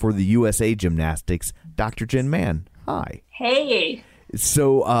psychology for the USA Gymnastics. Dr. Jen Mann, hi. Hey.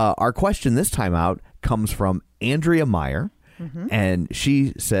 So our question this time out comes from Andrea Meyer, and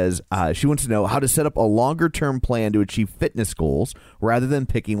she says she wants to know how to set up a longer-term plan to achieve fitness goals rather than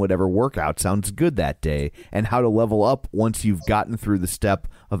picking whatever workout sounds good that day, and how to level up once you've gotten through the step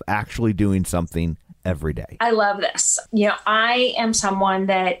of actually doing something every day. I love this. I am someone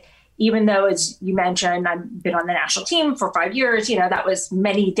that, even though, as you mentioned, I've been on the national team for 5 years, that was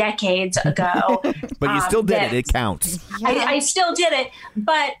many decades ago. But you still did it. It counts. I still did it,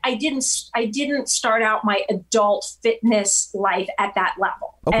 but I didn't start out my adult fitness life at that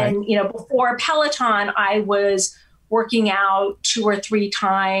level. Okay. And, before Peloton, I was working out 2 or 3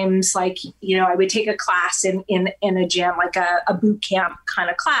 times. Like, I would take a class in a gym, like a boot camp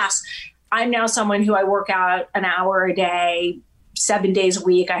kind of class. I'm now someone who I work out an hour a day, 7 days a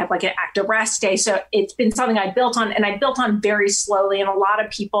week. I have like an active rest day. So it's been something I built on, and I built on very slowly. And a lot of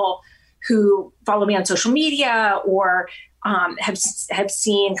people who follow me on social media or have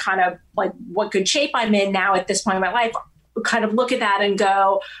seen kind of like what good shape I'm in now at this point in my life, kind of look at that and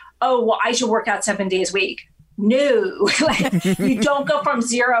go, oh, well, I should work out 7 days a week. No, you don't go from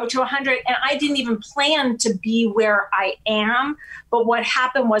 0 to 100. And I didn't even plan to be where I am. But what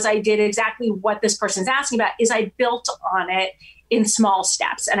happened was I did exactly what this person's asking about, is I built on it in small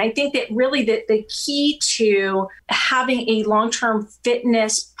steps. And I think that really the key to having a long-term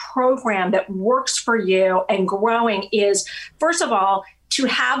fitness program that works for you and growing is, first of all, to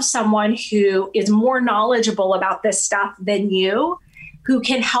have someone who is more knowledgeable about this stuff than you, who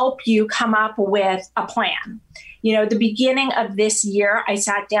can help you come up with a plan. The beginning of this year, I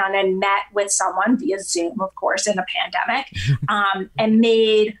sat down and met with someone via Zoom, of course, in a pandemic, and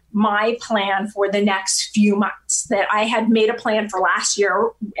made my plan for the next few months. That I had made a plan for last year,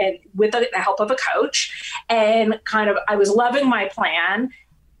 and with the help of a coach, and I was loving my plan,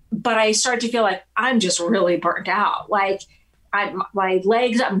 but I started to feel like I'm just really burnt out. Like my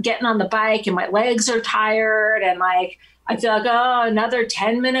legs, I'm getting on the bike and my legs are tired, and like, I feel like, another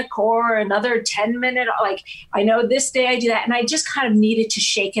 10-minute core, another 10-minute, like, I know this day I do that. And I just kind of needed to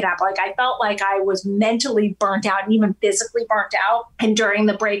shake it up. Like, I felt like I was mentally burnt out and even physically burnt out. And during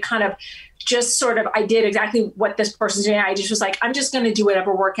the break, kind of just sort of, I did exactly what this person's doing. I just was like, I'm just going to do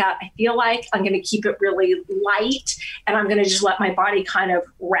whatever workout I feel like. I'm going to keep it really light, and I'm going to just let my body kind of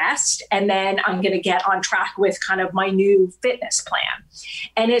rest. And then I'm going to get on track with kind of my new fitness plan.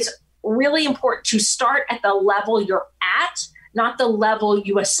 And it's really important to start at the level you're at, not the level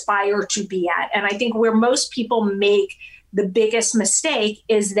you aspire to be at. And I think where most people make the biggest mistake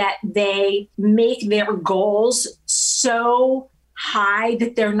is that they make their goals so high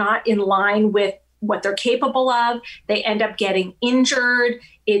that they're not in line with what they're capable of. They end up getting injured.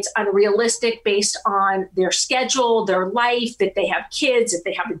 It's unrealistic based on their schedule, their life, that they have kids, that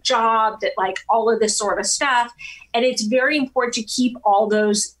they have a job, that like all of this sort of stuff. And it's very important to keep all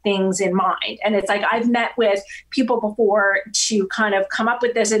those things in mind. And it's like, I've met with people before to kind of come up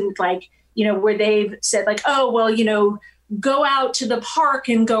with this, and like, you know, where they've said like, oh, well, you know, go out to the park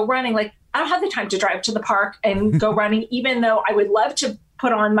and go running. Like, I don't have the time to drive to the park and go running, even though I would love to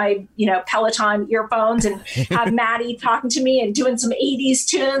put on my, you know, Peloton earphones and have Maddie talking to me and doing some 80s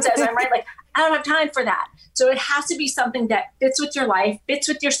tunes as I'm right. Like, I don't have time for that. So it has to be something that fits with your life, fits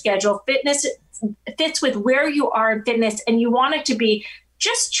with your schedule, fitness fits with where you are in fitness. And you want it to be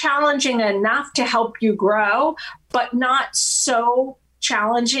just challenging enough to help you grow, but not so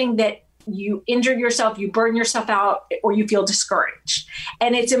challenging that you injure yourself, you burn yourself out, or you feel discouraged.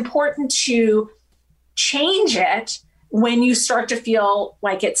 And it's important to change it when you start to feel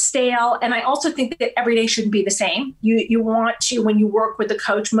like it's stale. And I also think that every day shouldn't be the same. You want to, when you work with a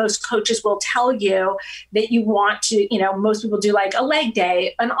coach, most coaches will tell you that you want to, you know, most people do like a leg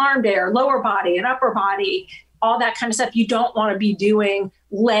day, an arm day, or lower body, an upper body, all that kind of stuff. You don't want to be doing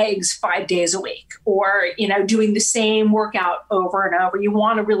legs 5 days a week, or, you know, doing the same workout over and over. You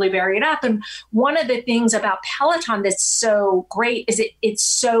want to really vary it up. And one of the things about Peloton that's so great is it's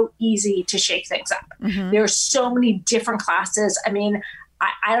so easy to shake things up. Mm-hmm. There are so many different classes. I mean,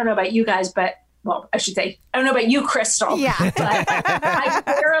 I don't know about you guys, but well, I should say, I don't know about you, Crystal. Yeah. But I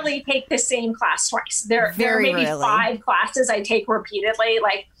rarely take the same class twice. There are maybe rarely 5 classes I take repeatedly,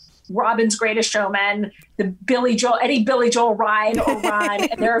 like Robin's Greatest Showman, the Eddie Billy Joel ride or run.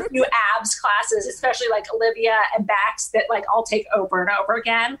 And there are a few abs classes, especially like Olivia and Bax, that like I'll take over and over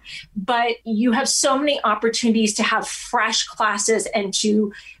again. But you have so many opportunities to have fresh classes and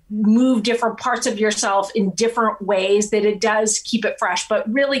to move different parts of yourself in different ways that it does keep it fresh. But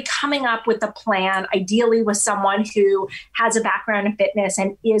really coming up with a plan, ideally with someone who has a background in fitness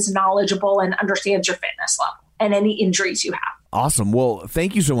and is knowledgeable and understands your fitness level and any injuries you have. Awesome. Well,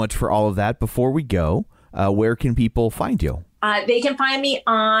 thank you so much for all of that. Before we go, where can people find you? They can find me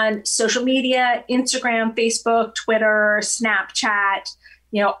on social media, Instagram, Facebook, Twitter, Snapchat,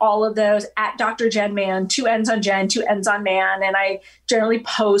 you know, all of those at Dr. Jen Man, 2 N's on Jen, 2 N's on Man. And I generally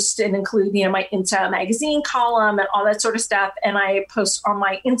post and include, you know, my Insta magazine column and all that sort of stuff. And I post on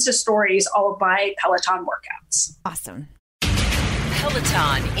my Insta stories all of my Peloton workouts. Awesome.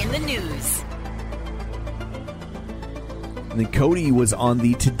 Peloton in the news. And then Cody was on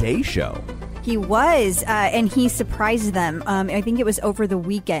the Today Show. He was, and he surprised them. I think it was over the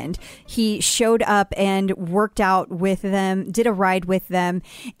weekend. He showed up and worked out with them, did a ride with them,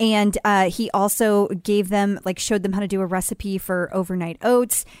 and he also gave them, like, showed them how to do a recipe for overnight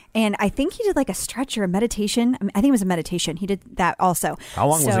oats. And I think he did like a stretch or a meditation. I think it was a meditation. He did that also. How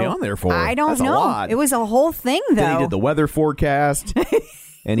long was he on there for? I don't know. A lot. It was a whole thing, though. Then he did the weather forecast.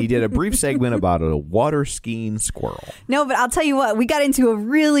 And he did a brief segment about a water skiing squirrel. No, but I'll tell you what, we got into a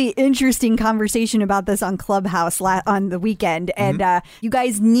really interesting conversation about this on Clubhouse on the weekend. And you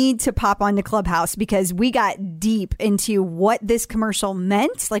guys need to pop on to Clubhouse because we got deep into what this commercial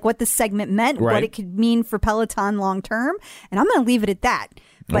meant, like what the segment meant, right, what it could mean for Peloton long term. And I'm going to leave it at that.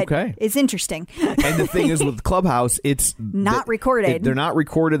 But okay, it's interesting. And the thing is with Clubhouse, it's not recorded. They're not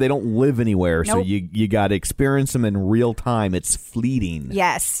recorded. They don't live anywhere. Nope. So you got to experience them in real time. It's fleeting.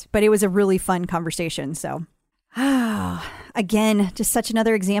 Yes, but it was a really fun conversation. So again, just such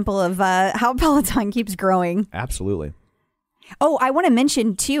another example of how Peloton keeps growing. Absolutely. Oh, I want to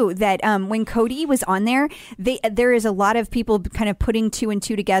mention, too, that when Cody was on there, there is a lot of people kind of putting 2 and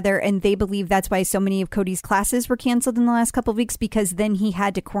 2 together, and they believe that's why so many of Cody's classes were canceled in the last couple of weeks, because then he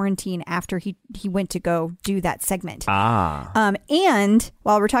had to quarantine after he went to go do that segment. And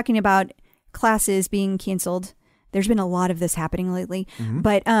while we're talking about classes being canceled, there's been a lot of this happening lately,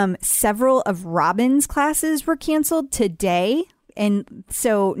 but several of Robin's classes were canceled today, and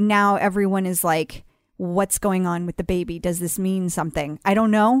so now everyone is like, what's going on with the baby? Does this mean something? I don't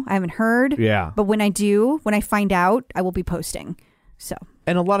know. I haven't heard. Yeah. But when I find out, I will be posting. So.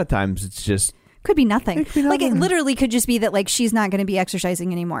 And a lot of times it's just Could be nothing. It could be Like, it nothing. literally could just be that, like, she's not going to be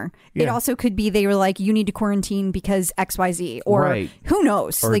exercising anymore. It Yeah. also could be they were like, you need to quarantine because XYZ, or Right. who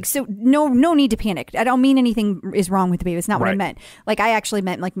knows? Or- like, so no need to panic. I don't mean anything is wrong with the baby. It's not what I Right. meant. Like, I actually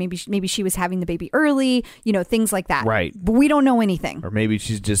meant like maybe she was having the baby early, things like that. Right. But we don't know anything. Or maybe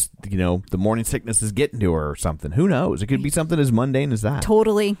she's just, the morning sickness is getting to her or something. Who knows? It could be something as mundane as that.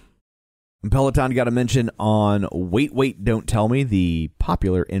 Totally. And Peloton got a mention on Wait, Don't Tell Me, the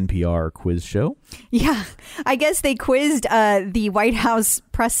popular NPR quiz show. Yeah. I guess they quizzed the White House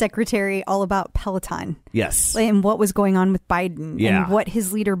press secretary all about Peloton Yes. and what was going on with Biden Yeah. and what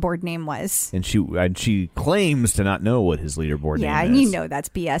his leaderboard name was. And she claims to not know what his leaderboard Yeah, name and is. that's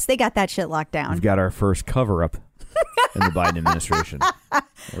BS. They got that shit locked down. We've got our first cover-up in the Biden administration.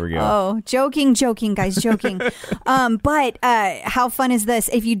 There we go. Oh, joking, guys, joking. But how fun is this?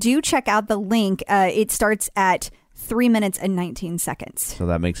 If you do check out the link, it starts at 3 minutes and 19 seconds. So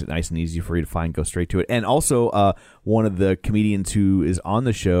that makes it nice and easy for you to find. Go straight to it. And also, one of the comedians who is on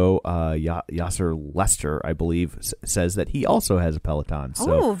the show, Yasser Lester, I believe, says that he also has a Peloton.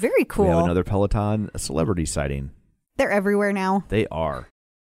 So Oh, very cool. we have another Peloton celebrity sighting. They're everywhere now. They are.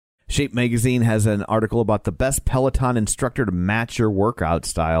 Shape Magazine has an article about the best Peloton instructor to match your workout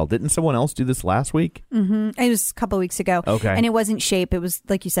style. Didn't someone else do this last week? Mm-hmm. It was a couple of weeks ago. Okay. And it wasn't Shape. It was,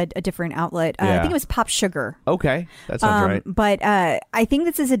 like you said, a different outlet. I Yeah. think it was Pop Sugar. Okay. That sounds right. But I think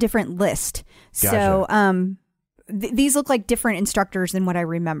this is a different list. So these look like different instructors than what I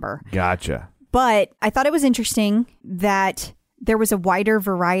remember. Gotcha. But I thought it was interesting that there was a wider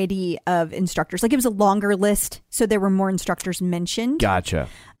variety of instructors. Like, it was a longer list, so there were more instructors mentioned. Gotcha.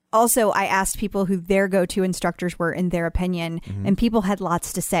 Also, I asked people who their go-to instructors were in their opinion, and people had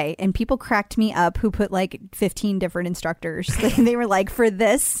lots to say. And people cracked me up who put like 15 different instructors. They were like, for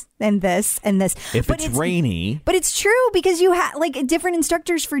this and this and this. If it's rainy. But it's true, because you have like different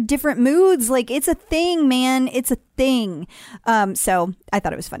instructors for different moods. Like, it's a thing, man. It's a thing. So I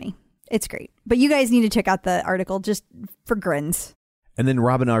thought it was funny. It's great. But you guys need to check out the article just for grins. And then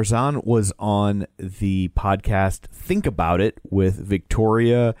Robin Arzon was on the podcast Think About It with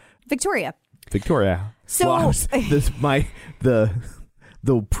Victoria. So Well, the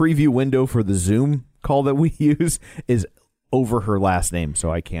preview window for the Zoom call that we use is over her last name, so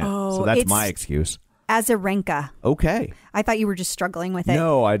I can't. So that's my excuse. Azarenka. Okay. I thought you were just struggling with it.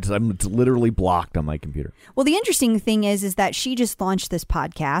 No, I'm literally blocked on my computer. Well, the interesting thing is that she just launched this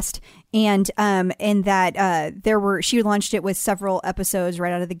podcast, and that she launched it with several episodes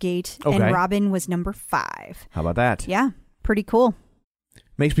right out of the gate, and Okay. Robin was number 5. How about that? Yeah, pretty cool.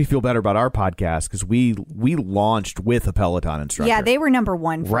 Makes me feel better about our podcast because we launched with a Peloton instructor. Yeah, they were number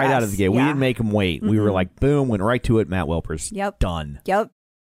 1 for right us. out of the gate. We Yeah. didn't make them wait. We were like, boom, went right to it. Matt Welpers. Yep. Done. Yep.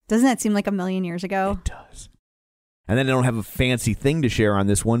 Doesn't that seem like a million years ago? It does. And then I don't have a fancy thing to share on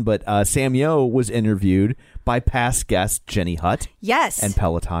this one, but Sam Yo was interviewed by past guest Jenny Hutt. Yes. And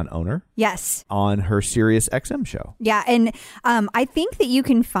Peloton owner. Yes. On her Sirius XM show. Yeah, and I think that you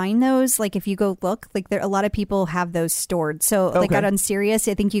can find those, like, if you go look, like, a lot of people have those stored. So, like, out on Sirius,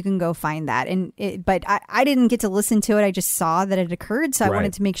 I think you can go find that. But I didn't get to listen to it. I just saw that it occurred, so I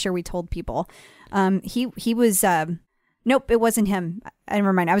wanted to make sure we told people. He was... Nope, it wasn't him.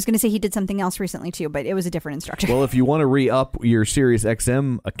 Never mind. I was going to say he did something else recently too, but it was a different instructor. Well, if you want to re-up your Sirius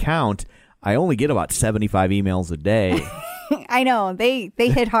XM account, I only get about 75 emails a day. I know. They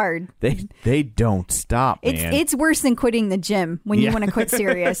hit hard. They don't stop, man. It's worse than quitting the gym when you want to quit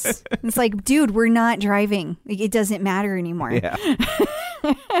Sirius. It's like, dude, we're not driving. Like, it doesn't matter anymore. Yeah.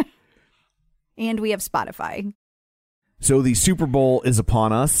 And we have Spotify. So the Super Bowl is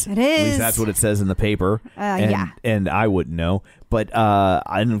upon us. It is. At least that's what it says in the paper. And I wouldn't know. But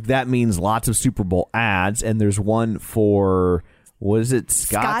and that means lots of Super Bowl ads. And there's one for, what is it?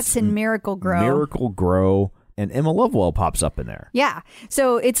 Scott's and Miracle Grow. Miracle Grow. And Emma Lovewell pops up in there. Yeah.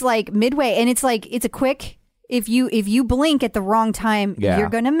 So it's like midway. And it's like, it's a quick... If you blink at the wrong time, you're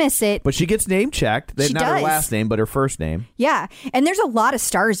going to miss it. But she gets name checked. She Not does. her last name, but her first name. Yeah. And there's a lot of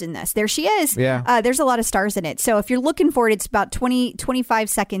stars in this. There she is. Yeah. There's a lot of stars in it. So if you're looking for it, it's about 25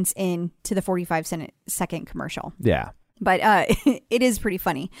 seconds in to the 45-second commercial. Yeah. But it is pretty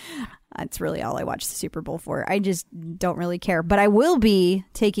funny. That's really all I watch the Super Bowl for. I just don't really care. But I will be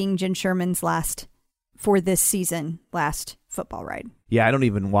taking Jen Sherman's last football ride. Yeah, I don't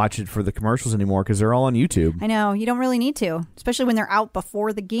even watch it for the commercials anymore because they're all on YouTube. I know. You don't really need to, especially when they're out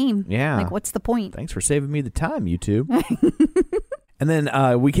before the game. Yeah. Like, what's the point? Thanks for saving me the time, YouTube. And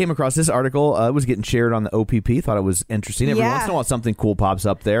then we came across this article. It was getting shared on the OPP. Thought it was interesting. Every once in a while, something cool pops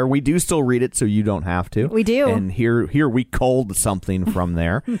up there. We do still read it, so you don't have to. We do. And here we culled something from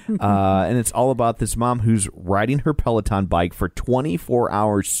there. And it's all about this mom who's riding her Peloton bike for 24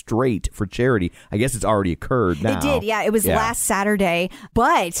 hours straight for charity. I guess it's already occurred now. It did, yeah. It was last Saturday.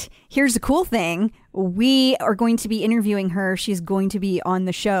 But here's the cool thing. We are going to be interviewing her. She's going to be on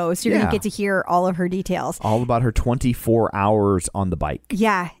the show. So you're going to get to hear all of her details. All about her 24 hours on the bike.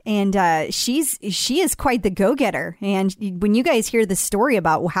 Yeah. And she is quite the go-getter. And when you guys hear the story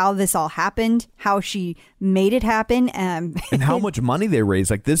about how this all happened, how she made it happen. And how much money they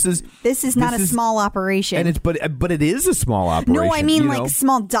raised. Like this is not a small operation. And it's but it is a small operation. No, I mean like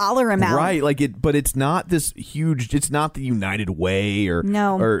small dollar amount. Right. Like but it's not this huge, it's not the United Way or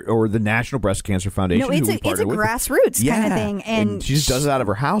the National Breast Cancer Foundation. No, it's a grassroots kind of thing, and she just does it out of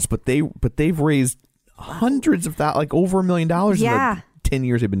her house. But they've raised hundreds of thousands, like over $1 million. In the 10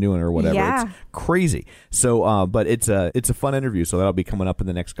 years they've been doing it or whatever. Yeah. It's crazy. So, but it's a fun interview. So that'll be coming up in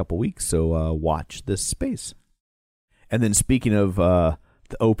the next couple weeks. So watch this space. And then speaking of the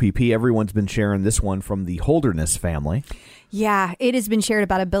OPP, everyone's been sharing this one from the Holderness family. Yeah, it has been shared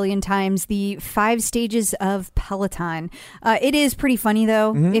about 1 billion times. The 5 stages of Peloton. It is pretty funny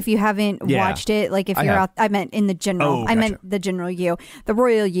though. If you haven't watched it, like if you're out, I meant in the general. I meant the general you, the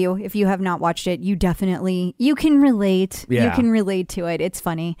royal you. If you have not watched it, you can relate. Yeah. You can relate to it. It's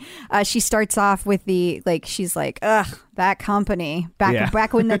funny. She starts off with she's like, ugh, that company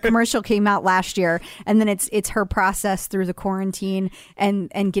back when the commercial came out last year, and then it's her process through the quarantine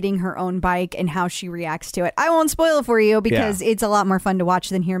and getting her own bike and how she reacts to it. I won't spoil it for you because it's a lot more fun to watch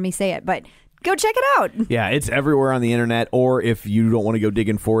than hear me say it, but go check it out. Yeah, it's everywhere on the internet, or if you don't want to go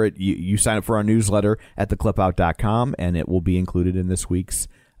digging for it, you sign up for our newsletter at theclipout.com, and it will be included in this week's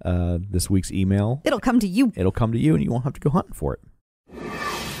email. It'll come to you. It'll come to you, and you won't have to go hunting for it.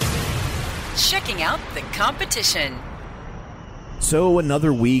 Checking out the competition. So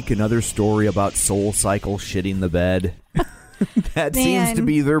another week, another story about SoulCycle shitting the bed. That seems to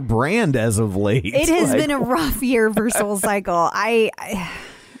be their brand as of late. It has been a rough year for SoulCycle.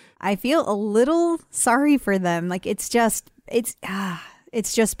 I feel a little sorry for them. Like it's just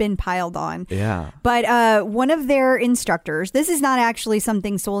been piled on. Yeah. But one of their instructors, this is not actually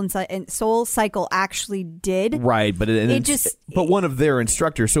something SoulCycle actually did. Right, but but one of their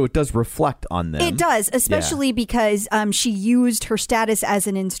instructors, so it does reflect on them. It does, especially because she used her status as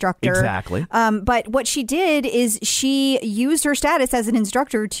an instructor. Exactly. But what she did is she used her status as an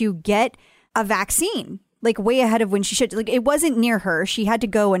instructor to get a vaccine. Like way ahead of when she should. Like it wasn't near her. She had to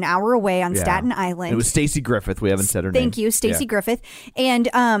go an hour away on Staten Island. It was Stacey Griffith. We haven't said her name. Thank you, Stacey Griffith. And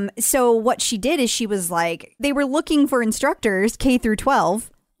so what she did is she was like, they were looking for instructors K through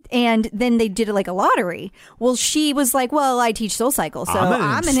 12. And then they did like a lottery. Well, she was like, well, I teach SoulCycle, so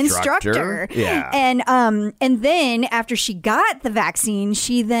I'm an instructor. Yeah. And then after she got the vaccine,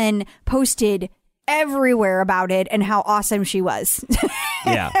 she then posted everywhere about it and how awesome she was.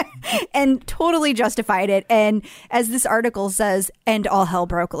 Yeah. And totally justified it. And as this article says, and all hell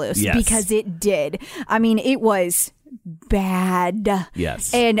broke loose. Yes. Because it did. I mean, it was bad.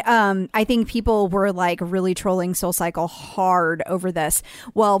 Yes. And I think people were like really trolling SoulCycle hard over this.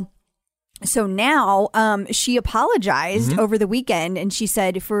 Well, so now she apologized over the weekend, and she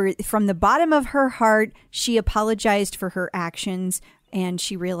said from the bottom of her heart, she apologized for her actions. And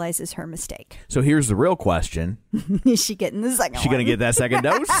she realizes her mistake. So here's the real question. Is she getting the second one? She going to get that second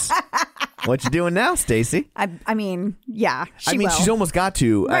dose? What you doing now, Stacey? I mean, yeah, she will. She's almost got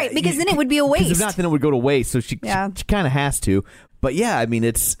to. Right, because then it would be a waste. Because if not, then it would go to waste. So she kind of has to. But yeah, I mean,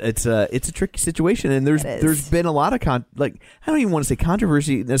 it's a tricky situation, and there's been a lot of I don't even want to say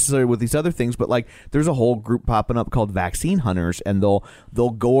controversy necessarily with these other things, but like there's a whole group popping up called vaccine hunters, and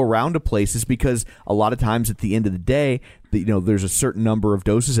they'll go around to places because a lot of times at the end of the day, there's a certain number of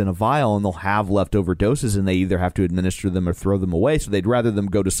doses in a vial, and they'll have leftover doses, and they either have to administer them or throw them away. So they'd rather them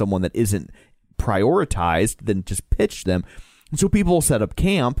go to someone that isn't prioritized than just pitch them. And so people will set up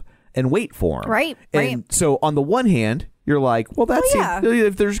camp and wait for them. Right. And so on the one hand, you're like, well, that's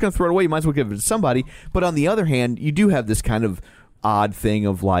if they're just going to throw it away, you might as well give it to somebody. But on the other hand, you do have this kind of odd thing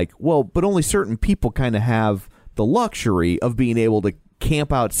of like, well, but only certain people kind of have the luxury of being able to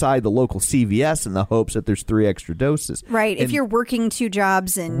camp outside the local CVS in the hopes that there's 3 extra doses. Right. If you're working 2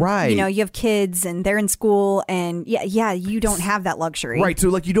 jobs and you have kids and they're in school and you don't have that luxury. Right. So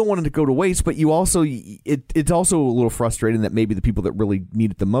like you don't want it to go to waste, but you also it's also a little frustrating that maybe the people that really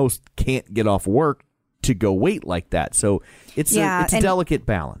need it the most can't get off work to go wait like that. So it's a delicate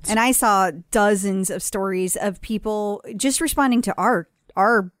balance. And I saw dozens of stories of people just responding to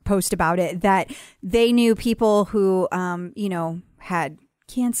our post about it, that they knew people who had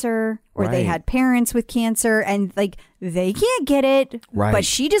cancer or they Right. had parents with cancer and like they can't get it, Right. but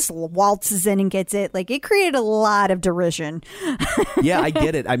she just waltzes in and gets it. Like it created a lot of derision. Yeah, I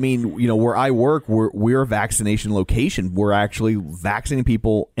get it. I mean, where I work, we're a vaccination location. We're actually vaccinating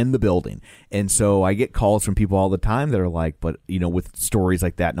people in the building. And so I get calls from people all the time that are like, but, with stories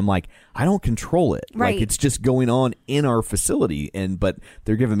like that. And I'm like, I don't control it. Right. Like, it's just going on in our facility. But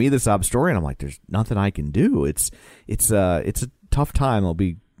they're giving me this sob story. And I'm like, there's nothing I can do. It's a tough time. I'll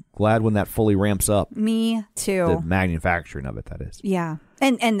be glad when that fully ramps up. Me too. The manufacturing of it, that is. Yeah.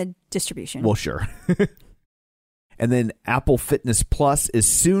 And the distribution. Well, sure. And then Apple Fitness Plus is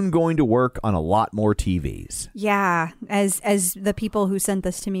soon going to work on a lot more TVs. Yeah. As the people who sent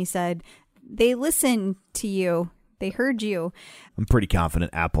this to me said, they listened to you. They heard you. I'm pretty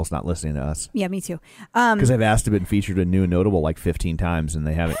confident Apple's not listening to us. Yeah, me too. Because I've asked to be featured in New and Notable like 15 times and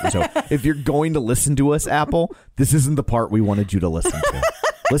they haven't. So if you're going to listen to us, Apple, this isn't the part we wanted you to listen to.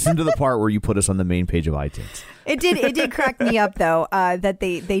 Listen to the part where you put us on the main page of iTunes. It did crack me up though that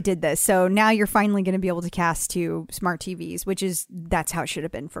they did this. So now you're finally going to be able to cast to smart TVs, that's how it should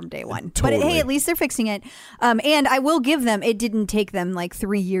have been from day one. Totally. But hey, at least they're fixing it. And I will give them, it didn't take them like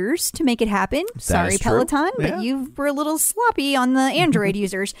 3 years to make it happen. Sorry, is true. Peloton, Yeah. but you were a little sloppy on the Android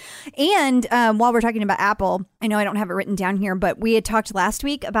users. And while we're talking about Apple, I know I don't have it written down here, but we had talked last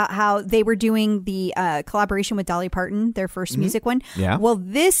week about how they were doing the collaboration with Dolly Parton, their first music one. Yeah. Well,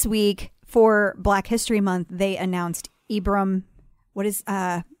 this week for Black History Month, they announced Ibram. What is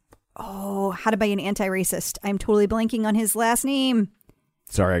How to Be an Anti-Racist. I'm totally blanking on his last name.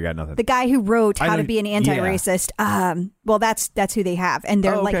 Sorry, I got nothing. The guy who wrote I How know- to Be an Anti-Racist. Well, that's who they have, and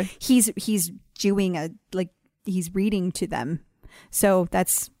they're okay. like he's doing he's reading to them. So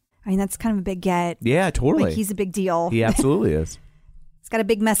that's kind of a big get. Yeah, totally. Like he's a big deal. He absolutely is. It's got a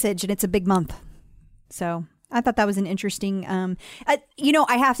big message, and it's a big month. So I thought that was an interesting,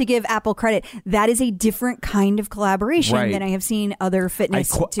 I have to give Apple credit. That is a different kind of collaboration Right. than I have seen other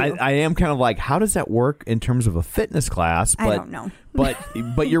fitness do. I am kind of like, how does that work in terms of a fitness class? But, I don't know.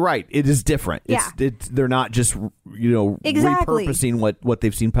 But you're right. It is different. Yeah. They're not just, Exactly. repurposing what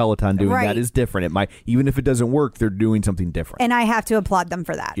they've seen Peloton doing. Right. That is different. It might, even if it doesn't work, they're doing something different. And I have to applaud them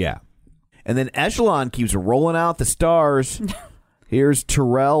for that. Yeah. And then Echelon keeps rolling out the stars. Here's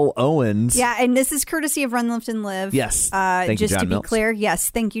Terrell Owens. Yeah, and this is courtesy of Run, Lift, and Live. Yes. Thank you, just John to be Mills. clear. Yes,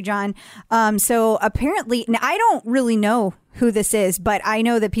 thank you, John. So apparently, now I don't really know who this is, but I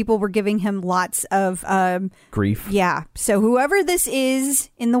know that people were giving him lots of Grief. Yeah. So whoever this is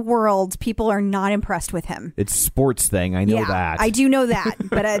in the world, people are not impressed with him. It's a sports thing. I know Yeah, that. I do know that,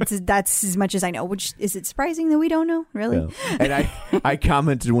 but that's as much as I know. Which is it surprising that we don't know? Really? Yeah. And I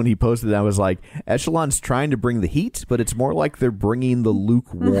commented when he posted that, I was like, Echelon's trying to bring the heat, but it's more like they're bringing the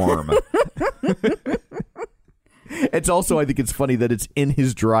lukewarm. It's also, I think it's funny that it's in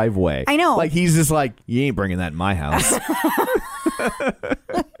his driveway. I know. Like, he's just like, you ain't bringing that in my house.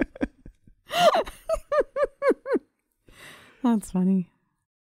 That's funny.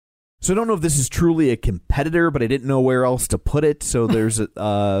 So I don't know if this is truly a competitor, but I didn't know where else to put it. So there's,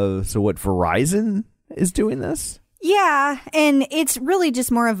 so what, Verizon is doing this? Yeah, and it's really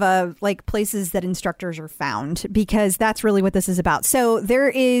just more of a like places that instructors are found, because that's really what this is about. So there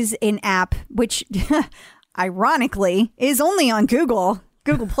is an app which ironically is only on Google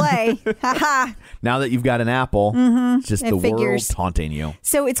Play. Haha. Now that you've got an Apple, it's just It the figures. world taunting you.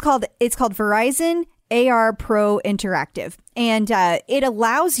 So it's called Verizon AR Pro Interactive, and it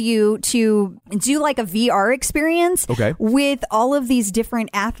allows you to do like a VR experience Okay. with all of these different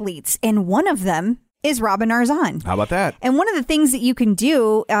athletes, and one of them is Robin Arzon. How about that? And one of the things that you can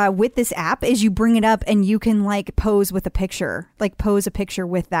do with this app is you bring it up and you can like pose a picture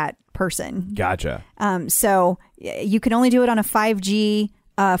with that person. Gotcha. So you can only do it on a 5G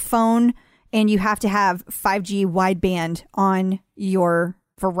phone, and you have to have 5G wideband on your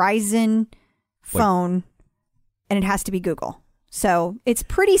Verizon phone, and it has to be Google. So it's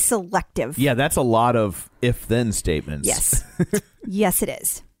pretty selective. Yeah, that's a lot of if-then statements. Yes. Yes, it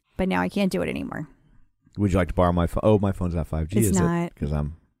is. But now I can't do it anymore. Would you like to borrow my phone? Oh, my phone's not 5G, It's is not. it? Because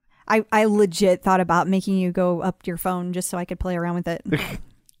I'm... I legit thought about making you go up your phone just so I could play around with it.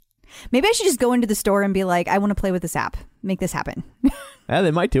 Maybe I should just go into the store and be like, I want to play with this app. Make this happen. Yeah,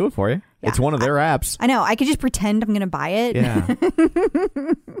 they might do it for you. Yeah. It's one of their apps. I know. I could just pretend I'm going to buy it. Yeah.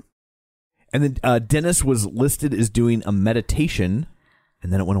 And then Dennis was listed as doing a meditation,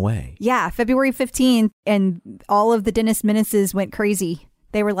 and then it went away. Yeah, February 15th, and all of the Dennis Menaces went crazy.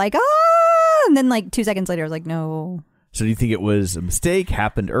 They were like, and then like 2 seconds later, I was like, no. So do you think it was a mistake,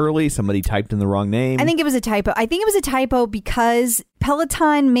 happened early, somebody typed in the wrong name? I think it was a typo. I think it was a typo because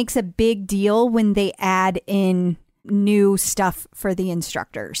Peloton makes a big deal when they add in new stuff for the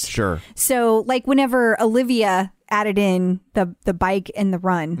instructors. Sure. So like whenever Olivia added in the bike and the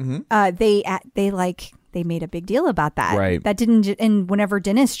run, they made a big deal about that. Right. That didn't, and whenever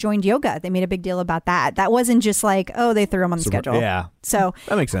Dennis joined yoga, they made a big deal about that. That wasn't just like, oh, they threw him on the schedule. Yeah. So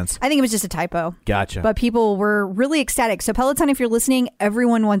that makes sense. I think it was just a typo. Gotcha. But people were really ecstatic. So Peloton, if you're listening,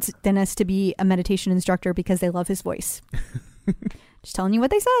 everyone wants Dennis to be a meditation instructor because they love his voice. Just telling you what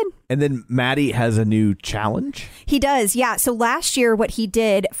they said. And then Maddie has a new challenge? He does, yeah. So last year, what he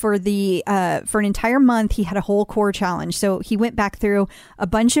did for for an entire month, he had a whole core challenge. So he went back through a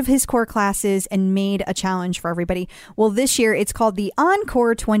bunch of his core classes and made a challenge for everybody. Well, this year, it's called the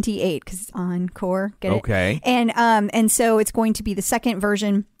Encore 28, because it's Encore, get it? Okay. And so it's going to be the second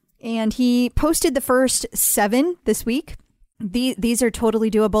version. And he posted the first 7 this week. These are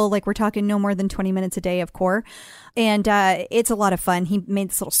totally doable. Like we're talking no more than 20 minutes a day of core. And it's a lot of fun. He made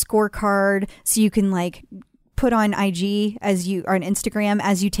this little scorecard so you can like put on IG or on Instagram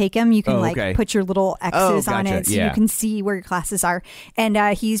as you take them. You can put your little X's on it so you can see where your classes are. And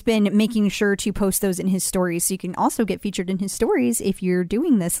he's been making sure to post those in his stories. So you can also get featured in his stories if you're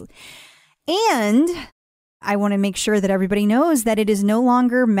doing this. And I want to make sure that everybody knows that it is no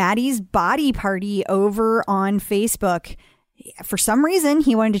longer Maddie's Body Party over on Facebook. For some reason,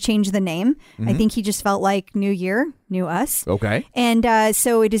 he wanted to change the name. Mm-hmm. I think he just felt like new year, new us. Okay. And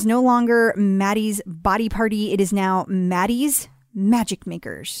so it is no longer Maddie's Body Party. It is now Maddie's Magic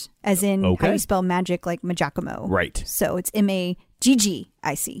Makers, as in how you spell magic, like Magicomo. Right. So it's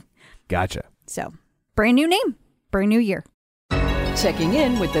MAGGIC. Gotcha. So brand new name, brand new year. Checking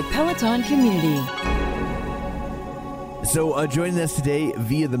in with the Peloton community. So joining us today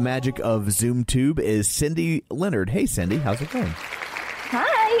via the magic of ZoomTube is Cyndy Leonard. Hey, Cyndy, how's it going?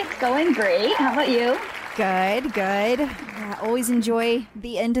 Hi, it's going great. How about you? Good. I always enjoy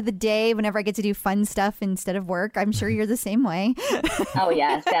the end of the day whenever I get to do fun stuff instead of work. I'm sure you're the same way. Oh,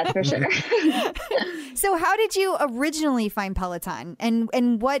 yes, that's for sure. So how did you originally find Peloton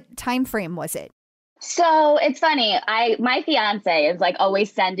and what time frame was it? So it's funny. My fiance is like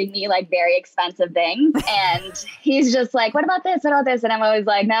always sending me like very expensive things. And he's just like, what about this? What about this? And I'm always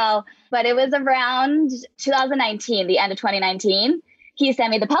like, no. But it was around 2019, the end of 2019. He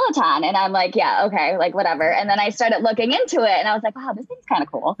sent me the Peloton and I'm like, yeah, okay, like whatever. And then I started looking into it and I was like, wow, this thing's kind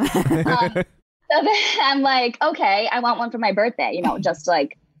of cool. So then I'm like, okay, I want one for my birthday, just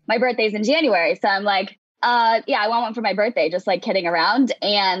like my birthday's in January. So I'm like, yeah, I want one for my birthday, just like kidding around.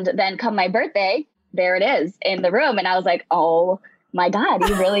 And then come my birthday, there it is in the room. And I was like, oh my God,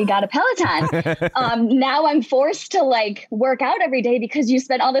 you really got a Peloton. Now I'm forced to like work out every day because you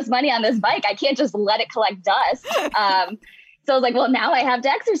spent all this money on this bike. I can't just let it collect dust. So I was like, well, now I have to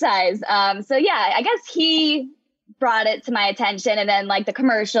exercise. So yeah, I guess he brought it to my attention and then like the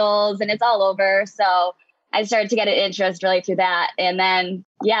commercials and it's all over. So I started to get an interest really through that. And then,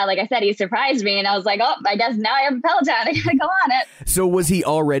 yeah, like I said, he surprised me and I was like, oh, I guess now I have a Peloton. I gotta go on it. So was he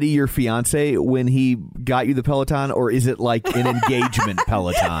already your fiance when he got you the Peloton or is it like an engagement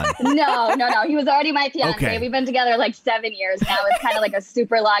Peloton? No. He was already my fiance. Okay. We've been together like 7 years now. It's kind of like a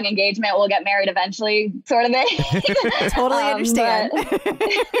super long engagement. We'll get married eventually sort of thing. Totally understand.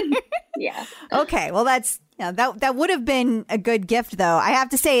 Yeah. Okay. Well, that would have been a good gift, though. I have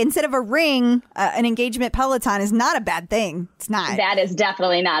to say, instead of a ring, an engagement Peloton is not a bad thing. It's not. That is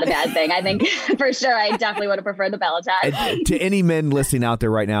definitely not a bad thing. I think for sure I definitely would have preferred the Peloton. And to any men listening out there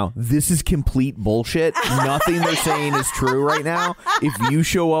right now, this is complete bullshit. Nothing they're saying is true right now. If you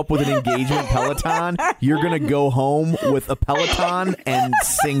show up with an engagement Peloton, you're going to go home with a Peloton and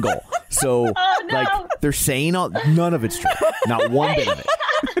single. So, like, they're saying none of it's true. Not one bit of it.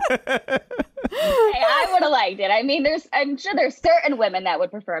 Hey, I would have liked it. I mean, I'm sure there's certain women that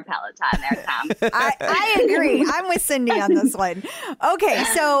would prefer a Peloton there, Tom. I agree. I'm with Cyndy on this one. Okay,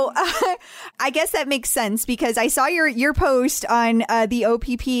 so I guess that makes sense because I saw your post on the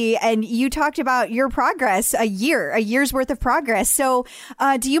OPP and you talked about your progress, a year's worth of progress. So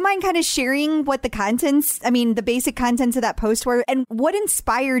do you mind kind of sharing what the basic contents of that post were and what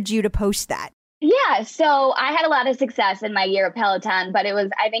inspired you to post that? Yeah, so I had a lot of success in my year of Peloton, but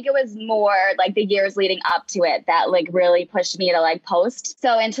I think it was more like the years leading up to it that like really pushed me to like post.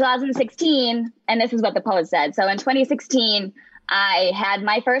 So in 2016, and this is what the post said. So in 2016, I had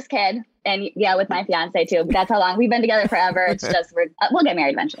my first kid and yeah, with my fiance too. That's how long we've been together forever. It's just, we'll get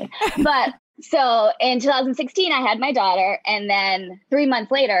married eventually. But so in 2016, I had my daughter and then 3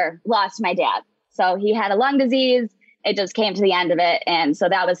 months later lost my dad. So he had a lung disease. It just came to the end of it. And so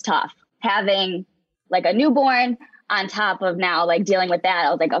that was tough. Having like a newborn on top of now like dealing with that, I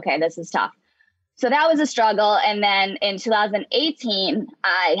was like, okay, this is tough. So that was a struggle. And then in 2018,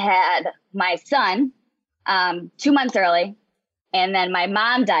 I had my son 2 months early. And then my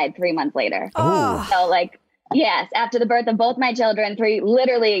mom died 3 months later. Oh. So like, yes, after the birth of both my children,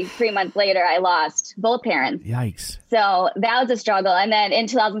 literally 3 months later, I lost both parents. Yikes. So that was a struggle. And then in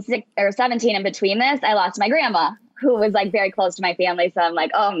 2017, in between this, I lost my grandma, who was like very close to my family. So I'm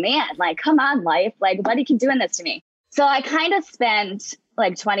like, oh man, like, come on, life. Like, why do you keep doing this to me? So I kind of spent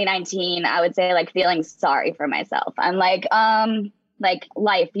like 2019, I would say, like feeling sorry for myself. I'm like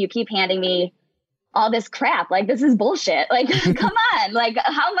life, you keep handing me all this crap. Like, this is bullshit. Like, come on. Like,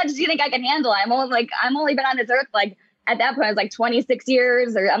 how much do you think I can handle? I'm only been on this earth, like at that point, I was like 26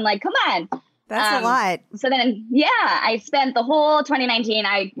 years, or I'm like, come on. That's a lot. So then, yeah, I spent the whole 2019,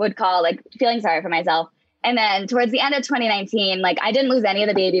 I would call like feeling sorry for myself. And then towards the end of 2019, like I didn't lose any of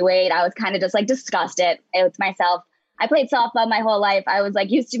the baby weight. I was kind of just like disgusted with myself. I played softball my whole life. I was like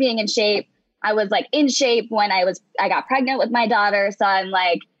used to being in shape. I was like in shape when I got pregnant with my daughter. So I'm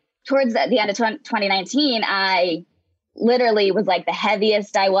like, towards the end of 2019, I literally was like the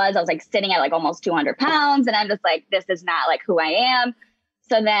heaviest I was. I was like sitting at like almost 200 pounds. And I'm just like, this is not like who I am.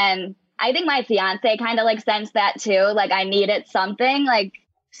 So then I think my fiance kind of like sensed that too. Like I needed something like,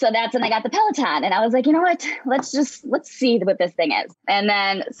 so that's when I got the Peloton, and I was like, you know what, let's see what this thing is. And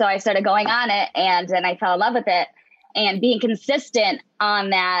then, so I started going on it, and then I fell in love with it, and being consistent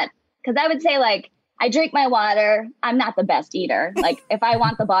on that. Cause I would say like, I drink my water. I'm not the best eater. Like if I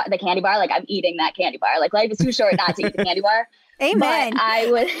want the candy bar, like I'm eating that candy bar. Like life is too short not to eat the candy bar. Amen. But I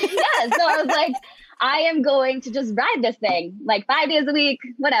would, yeah. So I was like, I am going to just ride this thing like 5 days a week,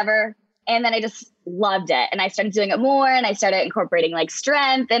 whatever. And then I just loved it. And I started doing it more, and I started incorporating like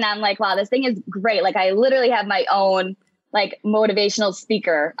strength. And I'm like, wow, this thing is great. Like I literally have my own like motivational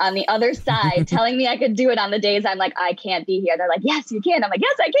speaker on the other side telling me I could do it on the days I'm like, I can't be here. They're like, yes, you can. I'm like,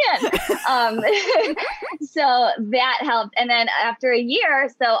 yes, I can. So that helped. And then after a year,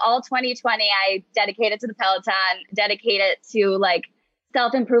 so all 2020, I dedicated to the Peloton, dedicated to like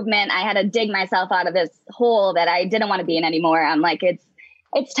self-improvement. I had to dig myself out of this hole that I didn't want to be in anymore. I'm like,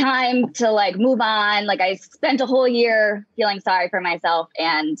 it's time to like move on. Like I spent a whole year feeling sorry for myself,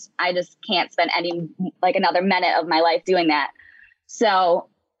 and I just can't spend another minute of my life doing that. So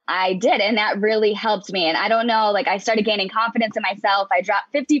I did. And that really helped me. And I don't know, like I started gaining confidence in myself. I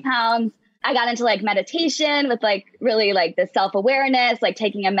dropped 50 pounds. I got into like meditation with like really like the self-awareness, like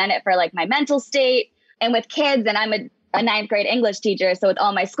taking a minute for like my mental state. And with kids, and I'm a ninth grade English teacher. So with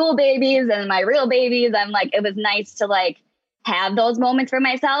all my school babies and my real babies, I'm like, it was nice to like have those moments for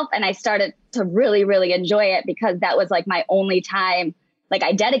myself. And I started to really, really enjoy it, because that was like my only time, like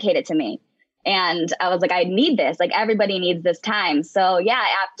I dedicated to me. And I was like, I need this. Like everybody needs this time. So yeah,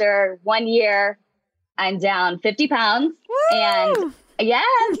 after 1 year, I'm down 50 pounds. Woo! And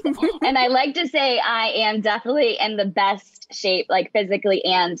yes. And I like to say I am definitely in the best shape, like physically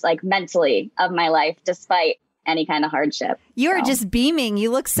and like mentally of my life, despite any kind of hardship. You are just beaming.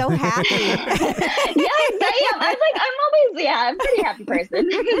 You look so happy. Yes, I am. I'm a pretty happy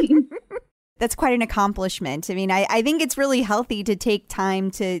person. That's quite an accomplishment. I mean, I think it's really healthy to take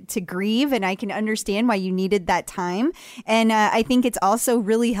time to grieve, and I can understand why you needed that time. And I think it's also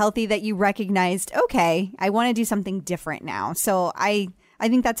really healthy that you recognized, okay, I want to do something different now. So I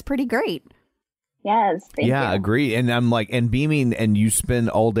think that's pretty great. Yes. Thank you. Agree. And I'm like, and beaming, and you spend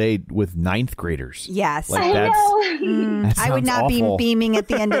all day with ninth graders. Yes. Like I know. I would not be beaming at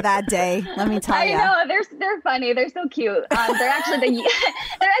the end of that day. Let me tell you. I know. They're funny. They're so cute. They're actually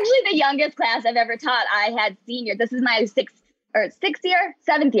the youngest class I've ever taught. I had seniors. This is my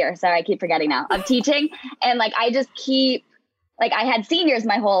seventh year. Sorry, I keep forgetting now, of teaching. And like, I just keep, like, I had seniors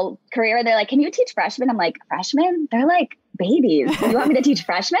my whole career. They're like, can you teach freshmen? I'm like, freshmen? They're like babies. You want me to teach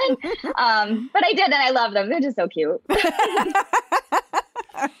freshmen? But I did, and I love them. They're just so cute.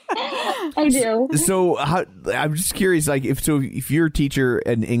 I do. So I'm just curious, like, if you're a teacher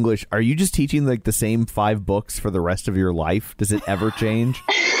in English, are you just teaching like the same 5 books for the rest of your life? Does it ever change?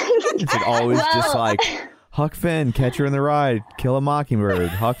 Is it always just like Huck Finn, Catcher in the Rye, Kill a Mockingbird,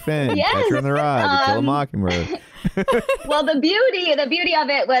 Huck Finn, Yes. Catcher in the Rye, Kill a Mockingbird? Well, the beauty of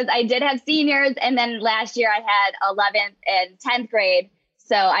it was I did have seniors, and then last year I had 11th and 10th grade.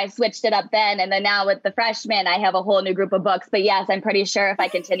 So I switched it up then. And then now with the freshmen, I have a whole new group of books. But yes, I'm pretty sure if I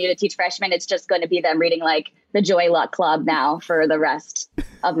continue to teach freshmen, it's just going to be them reading like the Joy Luck Club now for the rest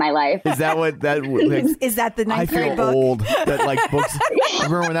of my life. Is that what that is that the ninth grade book? I feel old that like books. I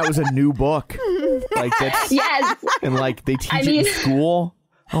remember when that was a new book. Like that's yes. And like they teach it in school.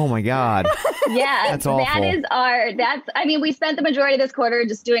 Oh my God. Yeah. That's awful. We spent the majority of this quarter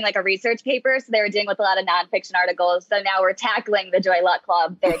just doing like a research paper. So they were dealing with a lot of nonfiction articles. So now we're tackling the Joy Luck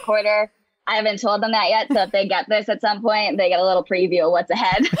Club third quarter. I haven't told them that yet. So if they get this at some point, they get a little preview of what's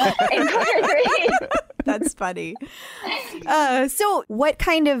ahead in quarter 3. That's funny. So what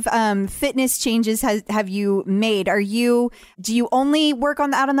kind of fitness changes have you made? Do you only work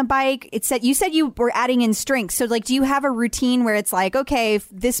out on the bike? You said you were adding in strength. So like, do you have a routine where it's like, okay,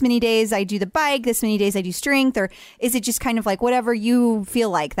 this many days I do the bike, this many days I do strength, or is it just kind of like whatever you feel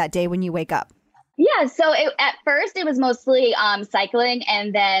like that day when you wake up? Yeah, so at first it was mostly cycling,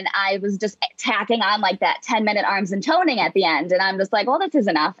 and then I was just tacking on like that 10-minute arms and toning at the end, and I'm just like, well, this is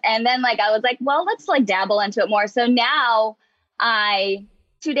enough. And then like I was like, well, let's like dabble into it more. So now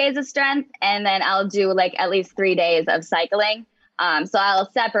 2 days of strength, and then I'll do like at least 3 days of cycling. So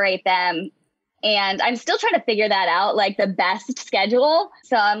I'll separate them, and I'm still trying to figure that out, like the best schedule.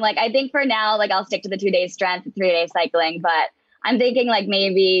 So I'm like, I think for now, like I'll stick to the 2 days strength, 3 days cycling, but I'm thinking like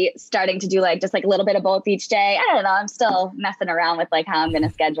maybe starting to do like just like a little bit of both each day. I don't know. I'm still messing around with like how I'm going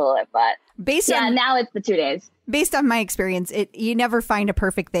to schedule it, but now it's the 2 days. Based on my experience, you never find a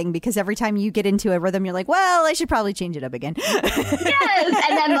perfect thing, because every time you get into a rhythm, you're like, well, I should probably change it up again. Yes.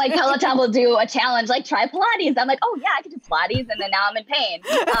 And then like Peloton will do a challenge, like try Pilates. I'm like, oh yeah, I can do Pilates. And then now I'm in pain.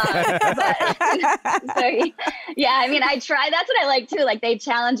 Yeah, I mean, I try. That's what I like too. Like they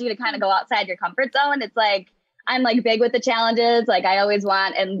challenge you to kind of go outside your comfort zone. It's like, I'm like big with the challenges. Like I always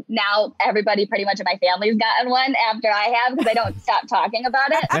want, and now everybody pretty much in my family's gotten one after I have, because I don't stop talking about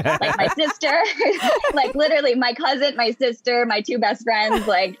it. Like my sister, like literally my cousin, my sister, my 2 best friends,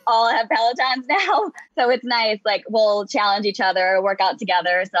 like all have Pelotons now. So it's nice. Like we'll challenge each other, work out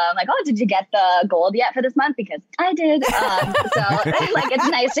together. So I'm like, oh, did you get the gold yet for this month? Because I did. So like it's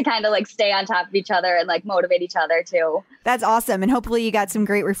nice to kind of like stay on top of each other and like motivate each other too. That's awesome. And hopefully you got some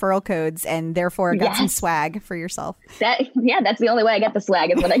great referral codes and therefore got some swag for yourself. That's the only way I get the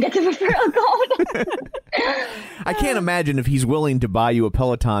swag, is when I get the referral code. I can't imagine if he's willing to buy you a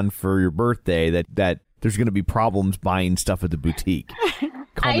Peloton for your birthday that there's going to be problems buying stuff at the boutique.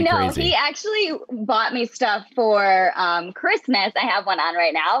 I know. Crazy. He actually bought me stuff for Christmas. I have one on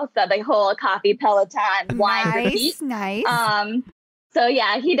right now. So the whole coffee Peloton wine repeat. Nice. So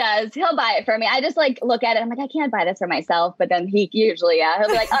yeah, he does. He'll buy it for me. I just like look at it. I'm like, I can't buy this for myself. But then he usually, he'll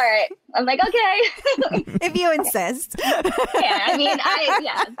be like, all right. I'm like, okay. If you insist. Yeah, I mean,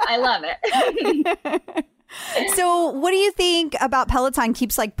 I love it. So what do you think about Peloton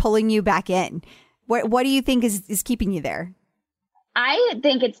keeps like pulling you back in? What do you think is keeping you there? I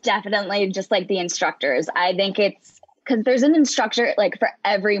think it's definitely just like the instructors. I think it's because there's an instructor like for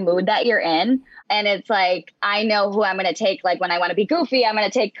every mood that you're in. And it's like, I know who I'm going to take. Like when I want to be goofy, I'm going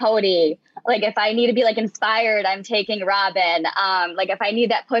to take Cody. Like if I need to be like inspired, I'm taking Robin. Like if I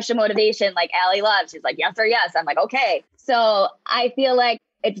need that push of motivation, like Allie loves, she's like, yes or yes. I'm like, okay. So I feel like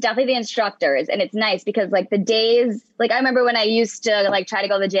it's definitely the instructors. And it's nice because like the days, like I remember when I used to like try to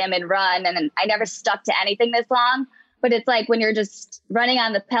go to the gym and run, and then I never stuck to anything this long. But it's like when you're just running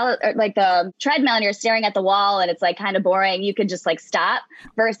on the the treadmill and you're staring at the wall and it's like kind of boring, you can just like stop,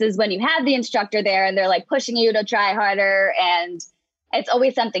 versus when you have the instructor there and they're like pushing you to try harder, and it's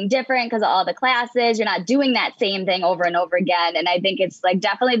always something different because of all the classes. You're not doing that same thing over and over again. And I think it's like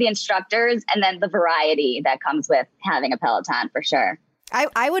definitely the instructors and then the variety that comes with having a Peloton for sure.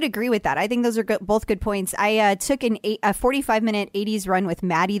 I would agree with that. I think those are both good points. I took a 45-minute 80s run with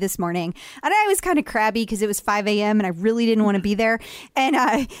Maddie this morning, and I was kind of crabby because it was 5 a.m. and I really didn't want to be there. And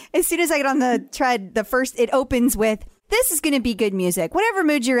as soon as I get on the tread, it opens with, this is going to be good music. Whatever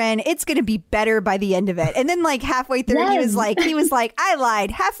mood you're in, it's going to be better by the end of it. And then like halfway through, he was like, I lied.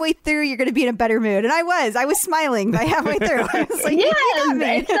 Halfway through, you're going to be in a better mood. And I was smiling by halfway through. I was like,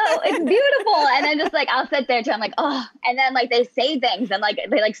 it's beautiful. And then just like, I'll sit there too. I'm like, oh, and then like they say things and like,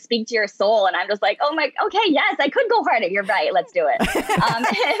 they like speak to your soul. And I'm just like, oh my, okay, yes, I could go harder. You're right. Let's do it. And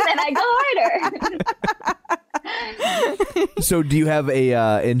then I go harder. So do you have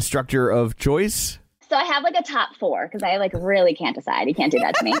a instructor of choice? So I have like a top 4 because I like really can't decide. You can't do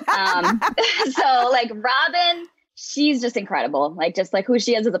that to me. So like Robin, she's just incredible. Like just like who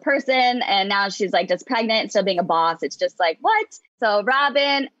she is as a person. And now she's like just pregnant, still being a boss. It's just like, what? So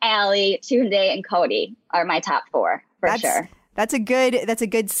Robin, Allie, Tunde, and Cody are my top 4 for sure. That's a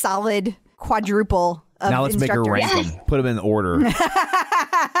good solid quadruple of now let's instructors. Make her rank them. Put them in order.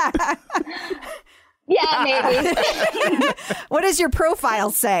 Yeah, maybe. What does your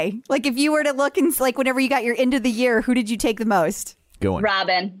profile say? Like if you were to look and like whenever you got your end of the year, who did you take the most? Go on.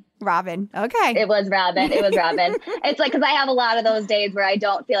 Robin. Okay. It was Robin. It's like, because I have a lot of those days where I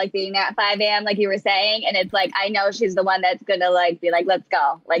don't feel like being there at 5 a.m. like you were saying. And it's like, I know she's the one that's going to like be like, let's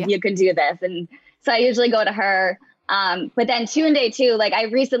go. Like you can do this. And so I usually go to her. But then Tunde too, like I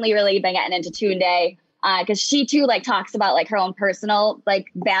recently really been getting into Tunde. Because she too like talks about like her own personal like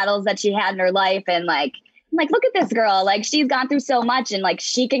battles that she had in her life, and like I'm like, look at this girl, like she's gone through so much, and like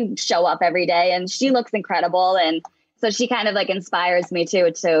she can show up every day, and she looks incredible, and so she kind of like inspires me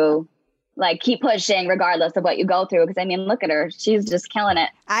too to like keep pushing regardless of what you go through. Because I mean, look at her, she's just killing it.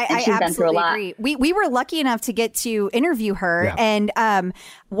 I absolutely agree. We were lucky enough to get to interview her, and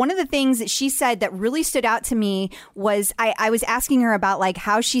one of the things that she said that really stood out to me was I was asking her about like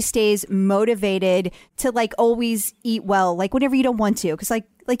how she stays motivated to like always eat well, like whenever you don't want to, because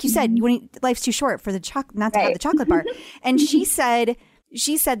like you said, life's too short for the not to have the chocolate bar. And she said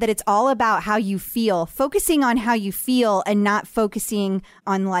that it's all about how you feel, focusing on how you feel and not focusing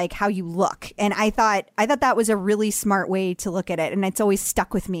on like how you look. And I thought that was a really smart way to look at it. And it's always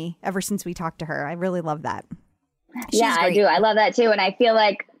stuck with me ever since we talked to her. I really love that. Yeah, I do. I love that too. And I feel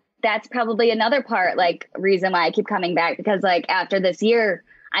like that's probably another part, like reason why I keep coming back, because like after this year,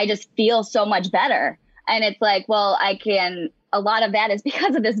 I just feel so much better. And it's like, well, a lot of that is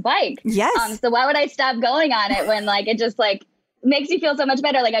because of this bike. Yes. So why would I stop going on it when like, it just like makes you feel so much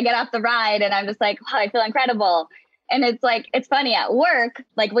better. Like I get off the ride and I'm just like, wow, I feel incredible. And it's like, it's funny at work,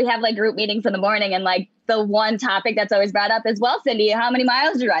 like we have like group meetings in the morning, and like the one topic that's always brought up is, well, Cyndy, how many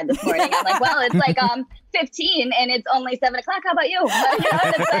miles did you ride this morning? I'm like, well, it's like 15 and it's only 7 o'clock. How about you? And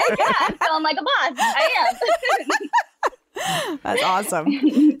it's like, yeah, I'm feeling like a boss. I am. That's awesome.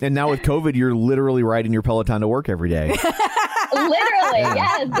 And now with COVID, you're literally riding your Peloton to work every day. Literally,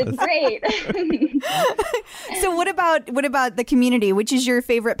 yes, it's great. So what about the community? Which is your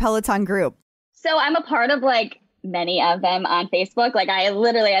favorite Peloton group? So I'm a part of like many of them on Facebook. Like I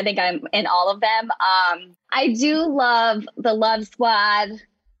think I'm in all of them. I do love the Love Squad,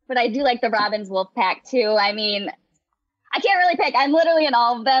 but I do like the Robbins Wolf Pack too. I mean, I can't really pick. I'm literally in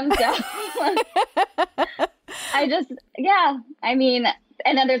all of them. So I mean,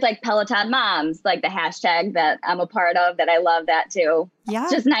 and then there's like Peloton Moms, like the hashtag that I'm a part of, that I love that too. Yeah.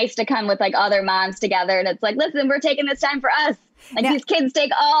 It's just nice to come with like other moms together. And it's like, listen, we're taking this time for us. Like these kids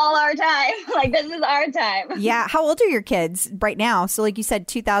take all our time. Like this is our time. Yeah. How old are your kids right now? So like you said,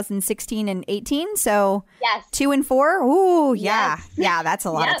 2016 and 18. So yes. 2 and 4. Ooh, yeah. Yes. Yeah. That's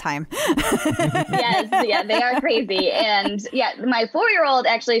a lot of time. Yes. Yeah. They are crazy. And yeah, my 4-year-old,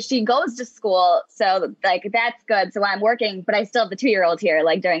 actually, she goes to school. So like, that's good. So I'm working, but I still have the 2-year-old here,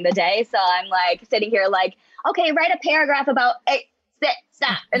 like during the day. So I'm like sitting here like, okay, write a paragraph about, hey, sit,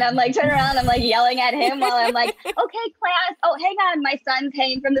 stop. And I'm like, turn around, I'm like yelling at him while I'm like, okay, class. Oh, hang on. My son's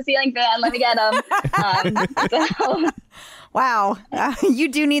hanging from the ceiling fan. Let me get him. Wow. You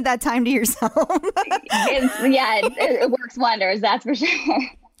do need that time to yourself. It works wonders. That's for sure.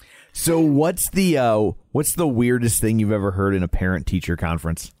 So what's the weirdest thing you've ever heard in a parent-teacher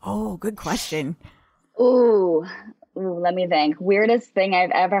conference? Oh, good question. Ooh, let me think. Weirdest thing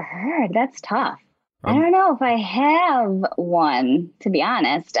I've ever heard. That's tough. I don't know if I have one, to be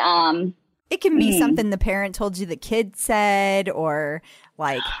honest. It can be something the parent told you the kid said, or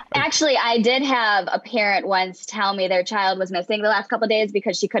like. Actually, I did have a parent once tell me their child was missing the last couple of days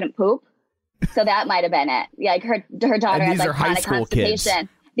because she couldn't poop. So that might have been it. Yeah, like her daughter had like chronic constipation. Kids.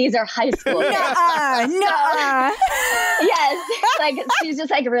 These are high school kids. Nuh-uh. Yes. Like she's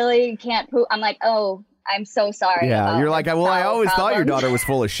just like really can't poop. I'm like, oh, I'm so sorry. Yeah, you're like, well, I always thought your daughter was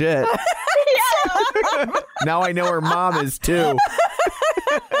full of shit. Now I know her mom is too.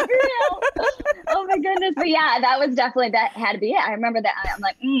 Oh my goodness. But yeah, that had to be it. I remember that. I'm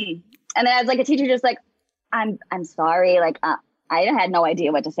like, And then I was like a teacher just like, I'm sorry. Like, I had no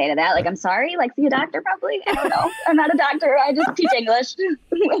idea what to say to that. Like, I'm sorry. Like, see a doctor probably. I don't know. I'm not a doctor. I just teach English.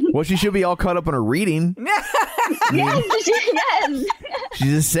 Well, she should be all caught up on her reading. Yes.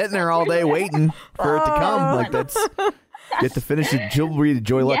 She's just sitting there all day waiting for it to come. Like that's. You have to finish it. She'll read the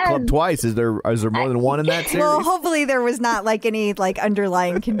Joy Luck Club twice. Is there more than one in that series? Well, hopefully there was not like any like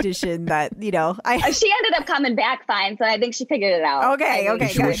underlying condition that, you know. She ended up coming back fine, so I think she figured it out. Okay.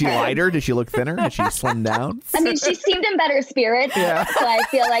 Was she lighter? Did she look thinner? Did she slim down? I mean, she seemed in better spirits, so I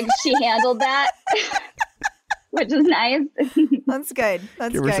feel like she handled that. Which is nice. That's good.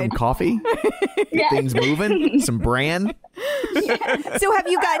 Give her some coffee. Get things moving. Some bran. So have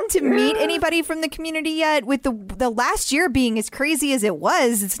you gotten to meet anybody from the community yet? With the last year being as crazy as it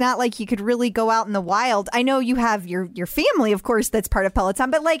was, it's not like you could really go out in the wild. I know you have your family, of course, that's part of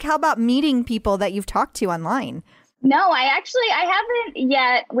Peloton. But like, how about meeting people that you've talked to online? No, I haven't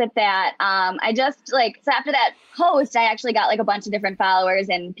yet with that. I just so after that post, I actually got like a bunch of different followers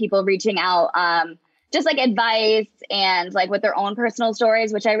and people reaching out. Just like advice and like with their own personal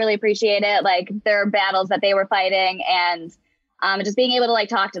stories, which I really appreciate it. Like their battles that they were fighting and just being able to like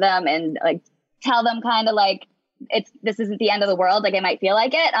talk to them and like tell them kind of like this isn't the end of the world. Like it might feel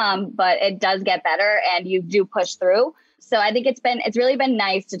like it, but it does get better and you do push through. So I think it's really been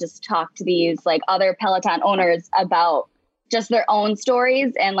nice to just talk to these like other Peloton owners about just their own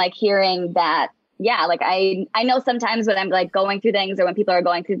stories and like hearing that, yeah, like I know sometimes when I'm like going through things or when people are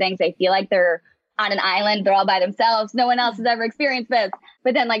going through things, they feel like they're on an island, they're all by themselves. No one else has ever experienced this.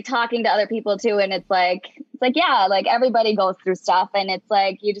 But then like talking to other people too. And it's like, yeah, like everybody goes through stuff and it's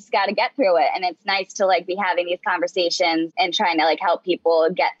like, you just got to get through it. And it's nice to like be having these conversations and trying to like help people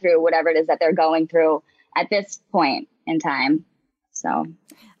get through whatever it is that they're going through at this point in time. So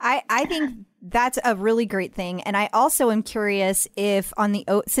I think that's a really great thing. And I also am curious if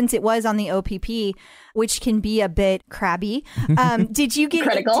since it was on the OPP, which can be a bit crabby, did you get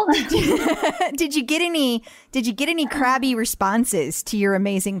critical? Did you get any crabby responses to your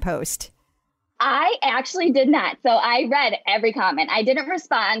amazing post? I actually did not. So I read every comment. I didn't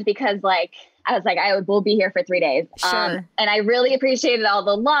respond because like, I was like, will be here for 3 days. Sure. And I really appreciated all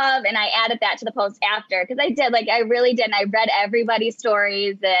the love. And I added that to the post after because I really did. And I read everybody's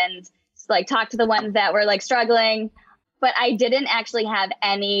stories and like talked to the ones that were like struggling. But I didn't actually have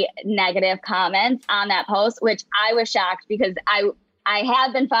any negative comments on that post, which I was shocked because I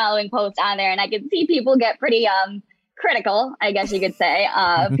have been following posts on there and I could see people get pretty critical, I guess you could say,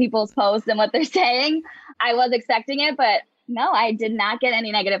 people's posts and what they're saying. I was expecting it, but no, I did not get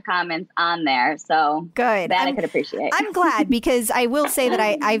any negative comments on there. So good. That I could appreciate. I'm glad because I will say that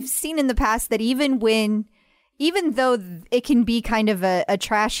I've seen in the past that even though it can be kind of a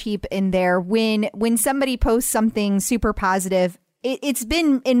trash heap in there, when somebody posts something super positive, it's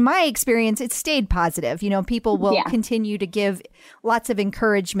been, in my experience, it's stayed positive. You know, people will continue to give lots of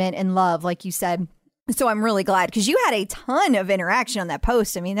encouragement and love, like you said. So I'm really glad because you had a ton of interaction on that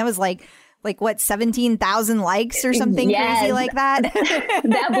post. I mean, that was like what, 17,000 likes or something crazy like that?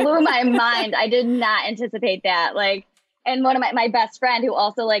 That blew my mind. I did not anticipate that. Like, and one of my best friend who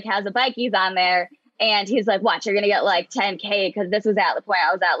also like has a bike, he's on there and he's like, watch, you're going to get like 10K because this was at the point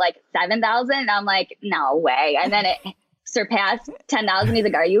I was at like 7,000. And I'm like, no way. And then it surpassed 10,000. He's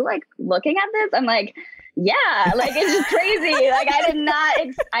like, are you like looking at this? I'm like, yeah, like it's just crazy. Like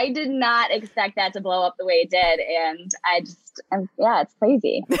I did not expect that to blow up the way it did. And it's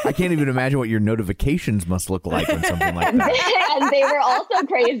crazy. I can't even imagine what your notifications must look like when something like that. And they were also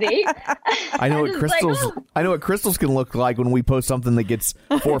crazy. I know what Crystal's. Like, I know what Crystal's can look like when we post something that gets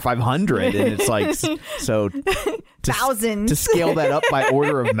 400 or 500, and it's like so. Thousands to scale that up by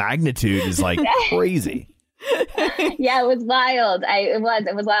order of magnitude is like crazy. Yeah, it was wild. It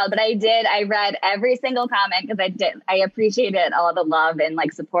was wild. But I read every single comment because I appreciated all the love and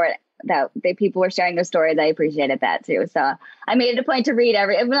like support that people were sharing their stories. I appreciated that too. So I made it a point to read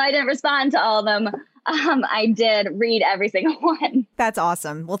even though I didn't respond to all of them. I did read every single one. That's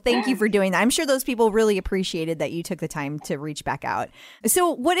awesome. Well, thank you for doing that. I'm sure those people really appreciated that you took the time to reach back out. So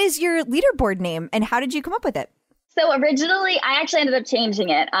what is your leaderboard name and how did you come up with it? So originally, I actually ended up changing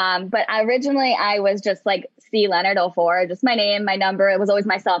it. But originally, I was just like C Leonard 04, just my name, my number. It was always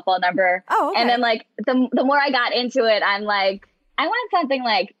my cell phone number. Oh, okay. And then like the more I got into it, I'm like, I want something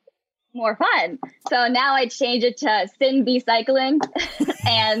like more fun. So now I changed it to Cyndy Cycling,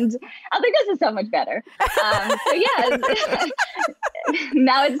 and I think this is so much better. So yeah,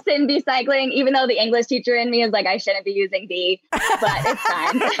 now it's Cyndy Cycling. Even though the English teacher in me is like, I shouldn't be using B, but it's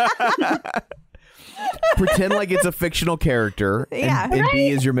fine. Pretend like it's a fictional character, and right? B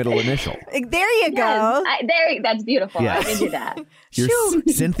is your middle initial. There you go. That's beautiful. Yes. I can do that. You're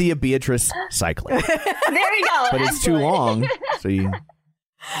Cynthia Beatrice Cycling. There you go. But it's too long, so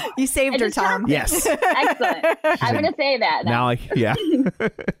you saved her, Tom. Yes. Excellent. I'm going to say that now.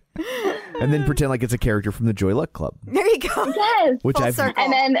 And then pretend like it's a character from the Joy Luck Club. There you go. Yes. Which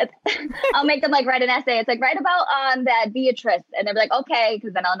And then I'll make them like write an essay. It's like, write about that Beatrice. And they'll be like, okay,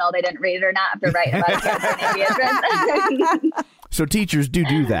 because then I'll know they didn't read it or not if they're writing about a character named Beatrice. So teachers do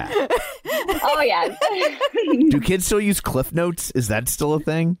that. Oh, yes. Do kids still use Cliff Notes? Is that still a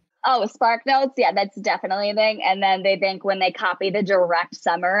thing? Oh, Spark Notes. Yeah, that's definitely a thing. And then they think when they copy the direct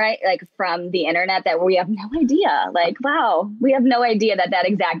summary, like from the internet, that we have no idea. Like, wow, we have no idea that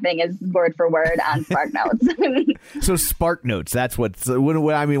exact thing is word for word on Spark Notes. So Spark Notes, that's what,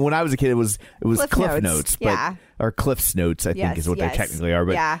 when I was a kid, it was Cliff Notes, but, or Cliff's Notes, I think is what they technically are.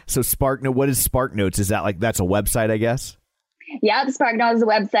 But so Spark Note, what is Spark Notes? Is that like, that's a website, I guess? Yeah, the Spark Notes is a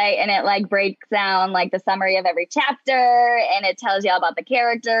website, and it like breaks down like the summary of every chapter, and it tells you all about the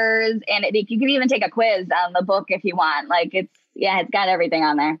characters, and you can even take a quiz on the book if you want. Like it's got everything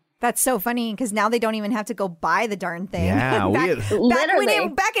on there. That's so funny because now they don't even have to go buy the darn thing. Yeah,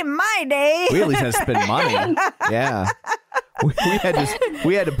 back in my day, we at least had to spend money. Yeah.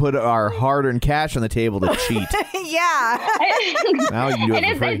 we had to put our hard-earned cash on the table to cheat. Yeah. Now you can do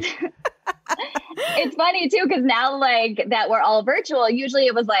it for free. It's funny too, because now like that we're all virtual, usually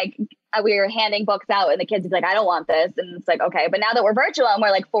it was like we were handing books out and the kids would be like, I don't want this. And it's like, okay. But now that we're virtual and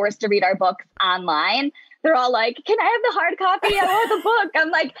we're like forced to read our books online, they're all like, can I have the hard copy? I want the book.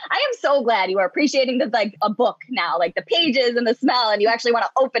 I'm like, I am so glad you are appreciating this like a book now, like the pages and the smell, and you actually want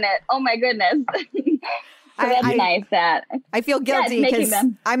to open it. Oh my goodness. So that's nice that I feel guilty because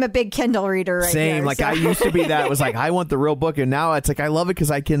I'm a big Kindle reader. Same. Here, like so. I used to be that. It was like, I want the real book. And now it's like, I love it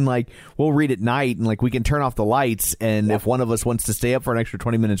because I can like, we'll read at night and like we can turn off the lights. And if one of us wants to stay up for an extra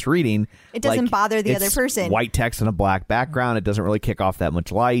 20 minutes reading, it doesn't bother the other person. White text and a black background. It doesn't really kick off that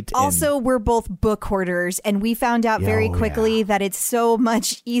much light. Also, we're both book hoarders. And we found out very quickly that it's so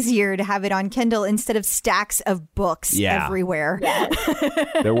much easier to have it on Kindle instead of stacks of books everywhere. Yes,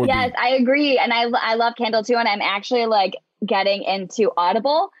 I agree. And I love Kindle too. And I'm actually like getting into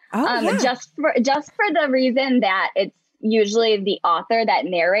Audible just for the reason that it's usually the author that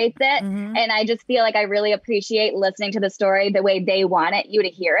narrates it. Mm-hmm. And I just feel like I really appreciate listening to the story the way they want you to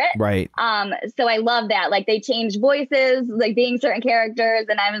hear it. Right. So I love that. Like they change voices, like being certain characters.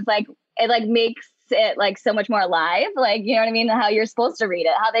 And I was like, it like makes it like so much more alive, like, you know what I mean, how you're supposed to read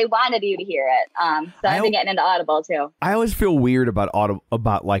it, how they wanted you to hear it. So I've been getting into Audible too. I always feel weird about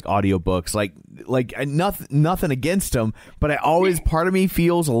like audiobooks, like nothing against them, but I always part of me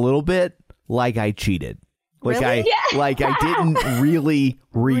feels a little bit like I cheated. Like really? I didn't really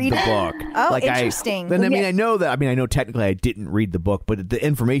read the book. Oh, like interesting. I know technically I didn't read the book, but the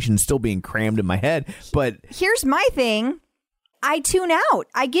information is still being crammed in my head. But here's my thing. I tune out.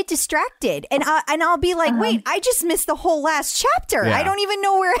 I get distracted, and I'll be like, "Wait, I just missed the whole last chapter. Yeah. I don't even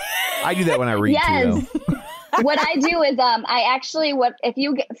know where." I do that when I read too. What I do is, I actually if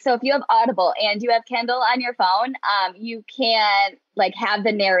you have Audible and you have Kindle on your phone, you can like have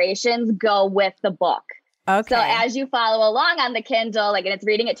the narrations go with the book. Okay. So as you follow along on the Kindle, like, and it's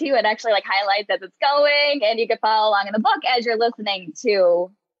reading it to you, it actually like highlights as it's going, and you can follow along in the book as you're listening to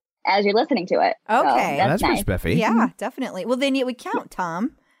it. Okay. So that's pretty spiffy. Yeah, definitely. Well, then it would count,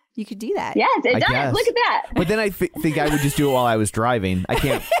 Tom. You could do that. Yes, it does. Guess. Look at that. But then I think I would just do it while I was driving. I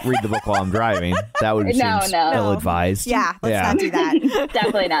can't read the book while I'm driving. That would seem ill-advised. Yeah, let's not do that.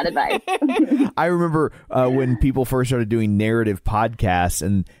 Definitely not advice. I remember when people first started doing narrative podcasts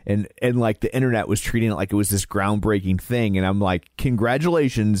and like the internet was treating it like it was this groundbreaking thing. And I'm like,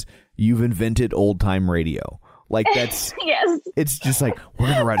 congratulations, you've invented old-time radio. Like that's, yes. It's just like, we're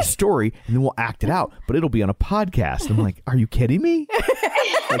going to write a story and then we'll act it out, but it'll be on a podcast. I'm like, are you kidding me?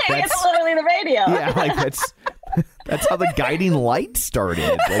 Like it's literally the radio. Yeah, like that's how the guiding light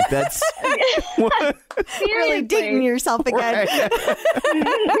started. Like that's really digging yourself again.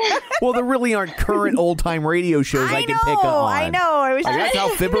 Right. Well, there really aren't current old time radio shows I can pick on. I know. That's how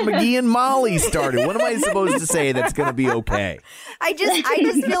Fibber McGee and Molly started. What am I supposed to say that's going to be okay? I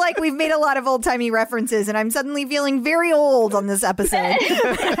just feel like we've made a lot of old timey references, and I'm suddenly feeling very old on this episode.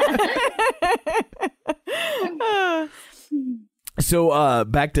 So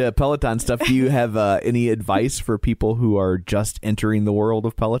back to Peloton stuff. Do you have any advice for people who are just entering the world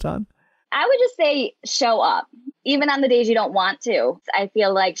of Peloton? I would just say show up, even on the days you don't want to. I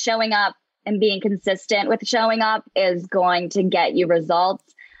feel like showing up and being consistent with showing up is going to get you results.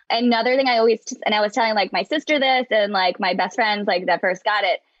 Another thing I was telling like my sister this and like my best friends like that first got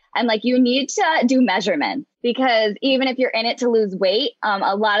it. I'm like, you need to do measurements, because even if you're in it to lose weight,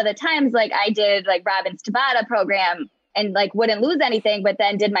 a lot of the times, like I did like Robin's Tabata program and like wouldn't lose anything, but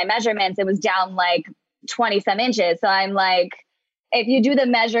then did my measurements, it was down like 20 some inches. So I'm like, if you do the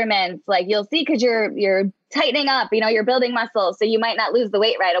measurements, like you'll see, because you're tightening up, you're building muscle. So you might not lose the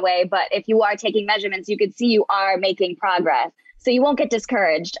weight right away, but if you are taking measurements, you could see you are making progress. So you won't get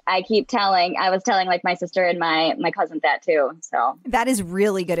discouraged. I was telling like my sister and my cousin that too. So that is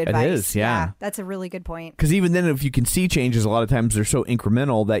really good advice. It is, yeah. That's a really good point. Because even then, if you can see changes, a lot of times they're so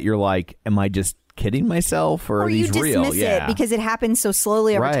incremental that you're like, am I just kidding myself, or are these real? You dismiss it because it happens so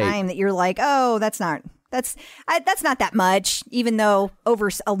slowly over time that you're like, oh, that's not that much, even though over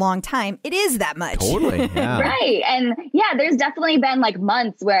a long time it is that much. Totally. Yeah. Right. And yeah, there's definitely been like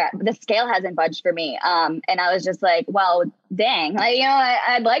months where the scale hasn't budged for me. And I was just like, well, dang,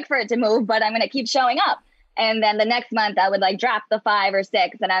 I'd like for it to move, but I'm going to keep showing up. And then the next month I would like drop the 5 or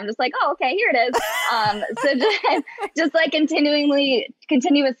 6, and I'm just like, oh, okay, here it is. So just like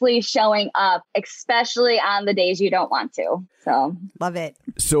continuously showing up, especially on the days you don't want to. So love it.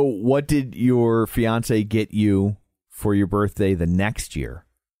 So what did your fiance get you for your birthday the next year?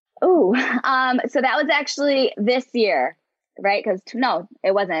 Oh, so that was actually this year, right? Because no,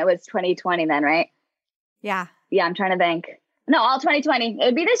 it wasn't. It was 2020 then, right? Yeah. Yeah, I'm trying to think. No, all 2020. It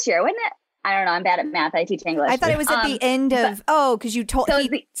would be this year, wouldn't it? I don't know. I'm bad at math. I teach English. I thought it was at the end of, because you told,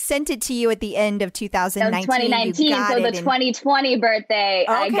 he sent it to you at the end of 2019. 2019, so the 2020 birthday,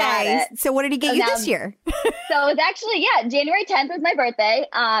 I got it. So what did he get you this year? So it's actually, January 10th was my birthday.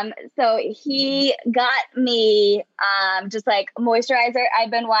 So he got me just like moisturizer. I've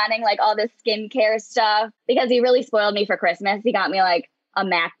been wanting like all this skincare stuff because he really spoiled me for Christmas. He got me like a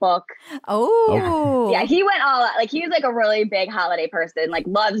MacBook. Oh. Yeah, he went all out. Like, he was like a really big holiday person, like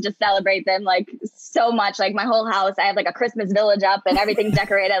loves to celebrate them like so much. Like my whole house, I have like a Christmas village up and everything's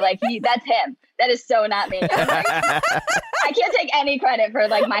decorated. Like that's him. That is so not me. Like, I can't take any credit for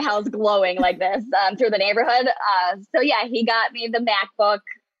like my house glowing like this through the neighborhood. So yeah, he got me the MacBook.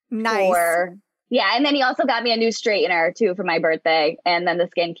 Nice. And then he also got me a new straightener too for my birthday, and then the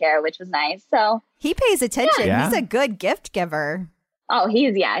skincare, which was nice. So he pays attention. Yeah. He's a good gift giver. Oh,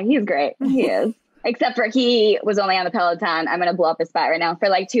 he's great. He is. Except for he was only on the Peloton. I'm going to blow up his spot right now for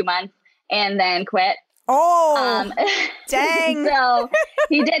like 2 months and then quit. Oh, dang. So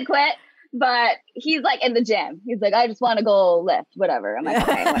he did quit, but he's like in the gym. He's like, I just want to go lift, whatever. I'm like,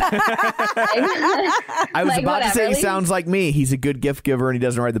 okay, whatever. I was about to say he sounds like me. He's a good gift giver and he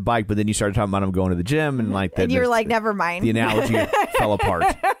doesn't ride the bike, but then you started talking about him going to the gym and like that. And you were like, never mind. The analogy fell apart.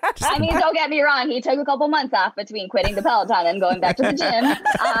 I mean, don't get me wrong. He took a couple months off between quitting the Peloton and going back to the gym,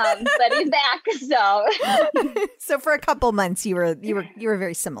 but he's back. So for a couple months, you were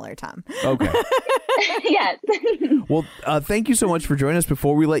very similar, Tom. Okay. Yes. Well, thank you so much for joining us.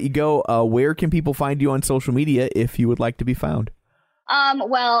 Before we let you go, where can people find you on social media if you would like to be found?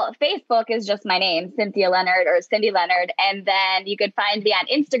 Well, Facebook is just my name, Cynthia Leonard or Cyndy Leonard, and then you could find me on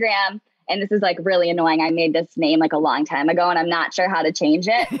Instagram. And this is like really annoying. I made this name like a long time ago and I'm not sure how to change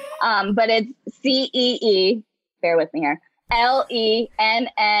it. But it's CEE, bear with me here, LENNNY.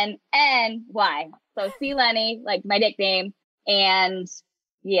 So C Lenny, like my nickname. And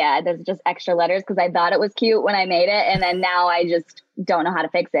yeah, there's just extra letters because I thought it was cute when I made it. And then now I just don't know how to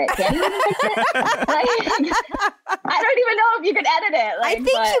fix it. Can you fix it? I don't even know if you can edit it. I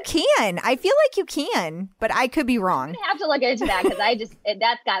think you can. I feel like you can, but I could be wrong. I have to look into that because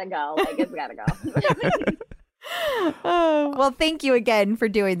that's got to go. Like, it's got to go. Well, thank you again for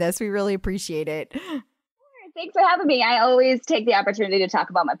doing this. We really appreciate it. Thanks for having me. I always take the opportunity to talk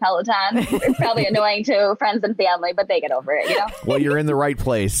about my Peloton. It's probably annoying to friends and family, but they get over it, you know? Well, you're in the right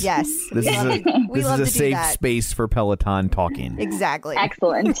place. Yes. This is a safe space for Peloton talking. Exactly.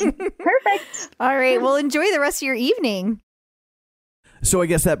 Excellent. Perfect. All right. Well, enjoy the rest of your evening. So I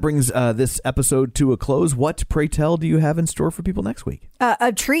guess that brings this episode to a close. What, pray tell, do you have in store for people next week?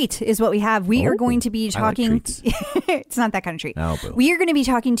 A treat is what we have. We are going to be talking. I like treats. It's not that kind of treat. Oh, boo. We are going to be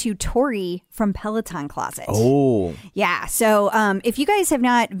talking to Tori from Peloton Closet. Oh. Yeah. So if you guys have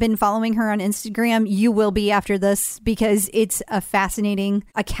not been following her on Instagram, you will be after this because it's a fascinating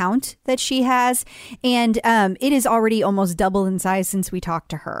account that she has. And it is already almost double in size since we talked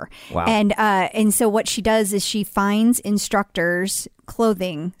to her. Wow. And so what she does is she finds instructors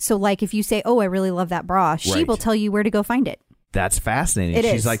clothing. So like if you say, oh, I really love that bra, she will tell you where to go find it. That's fascinating.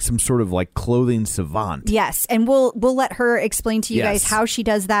 She's is like some sort of like clothing savant. Yes. And we'll let her explain to you guys how she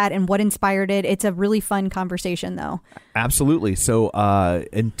does that and what inspired it. It's a really fun conversation, though. Absolutely. So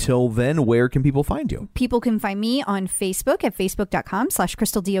until then, where can people find you? People can find me on Facebook at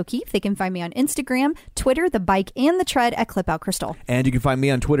facebook.com/Crystal D. O'Keefe. They can find me on Instagram, Twitter, The Bike, and The Tread at Clip Out Crystal. And you can find me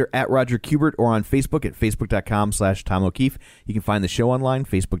on Twitter at Roger Kubert or on Facebook at facebook.com/Tom O'Keefe. You can find the show online,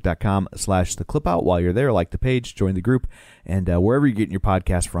 facebook.com/The Clip Out. While you're there, like the page, join the group. And wherever you're getting your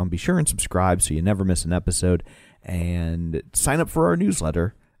podcast from, be sure and subscribe so you never miss an episode. And sign up for our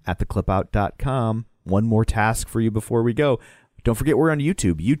newsletter at theclipout.com. One more task for you before we go. Don't forget we're on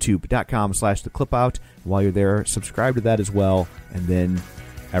YouTube, youtube.com/theclipout. While you're there, subscribe to that as well, and then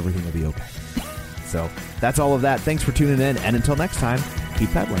everything will be okay. So that's all of that. Thanks for tuning in, and until next time,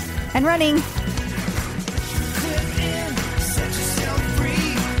 keep pedaling. And running.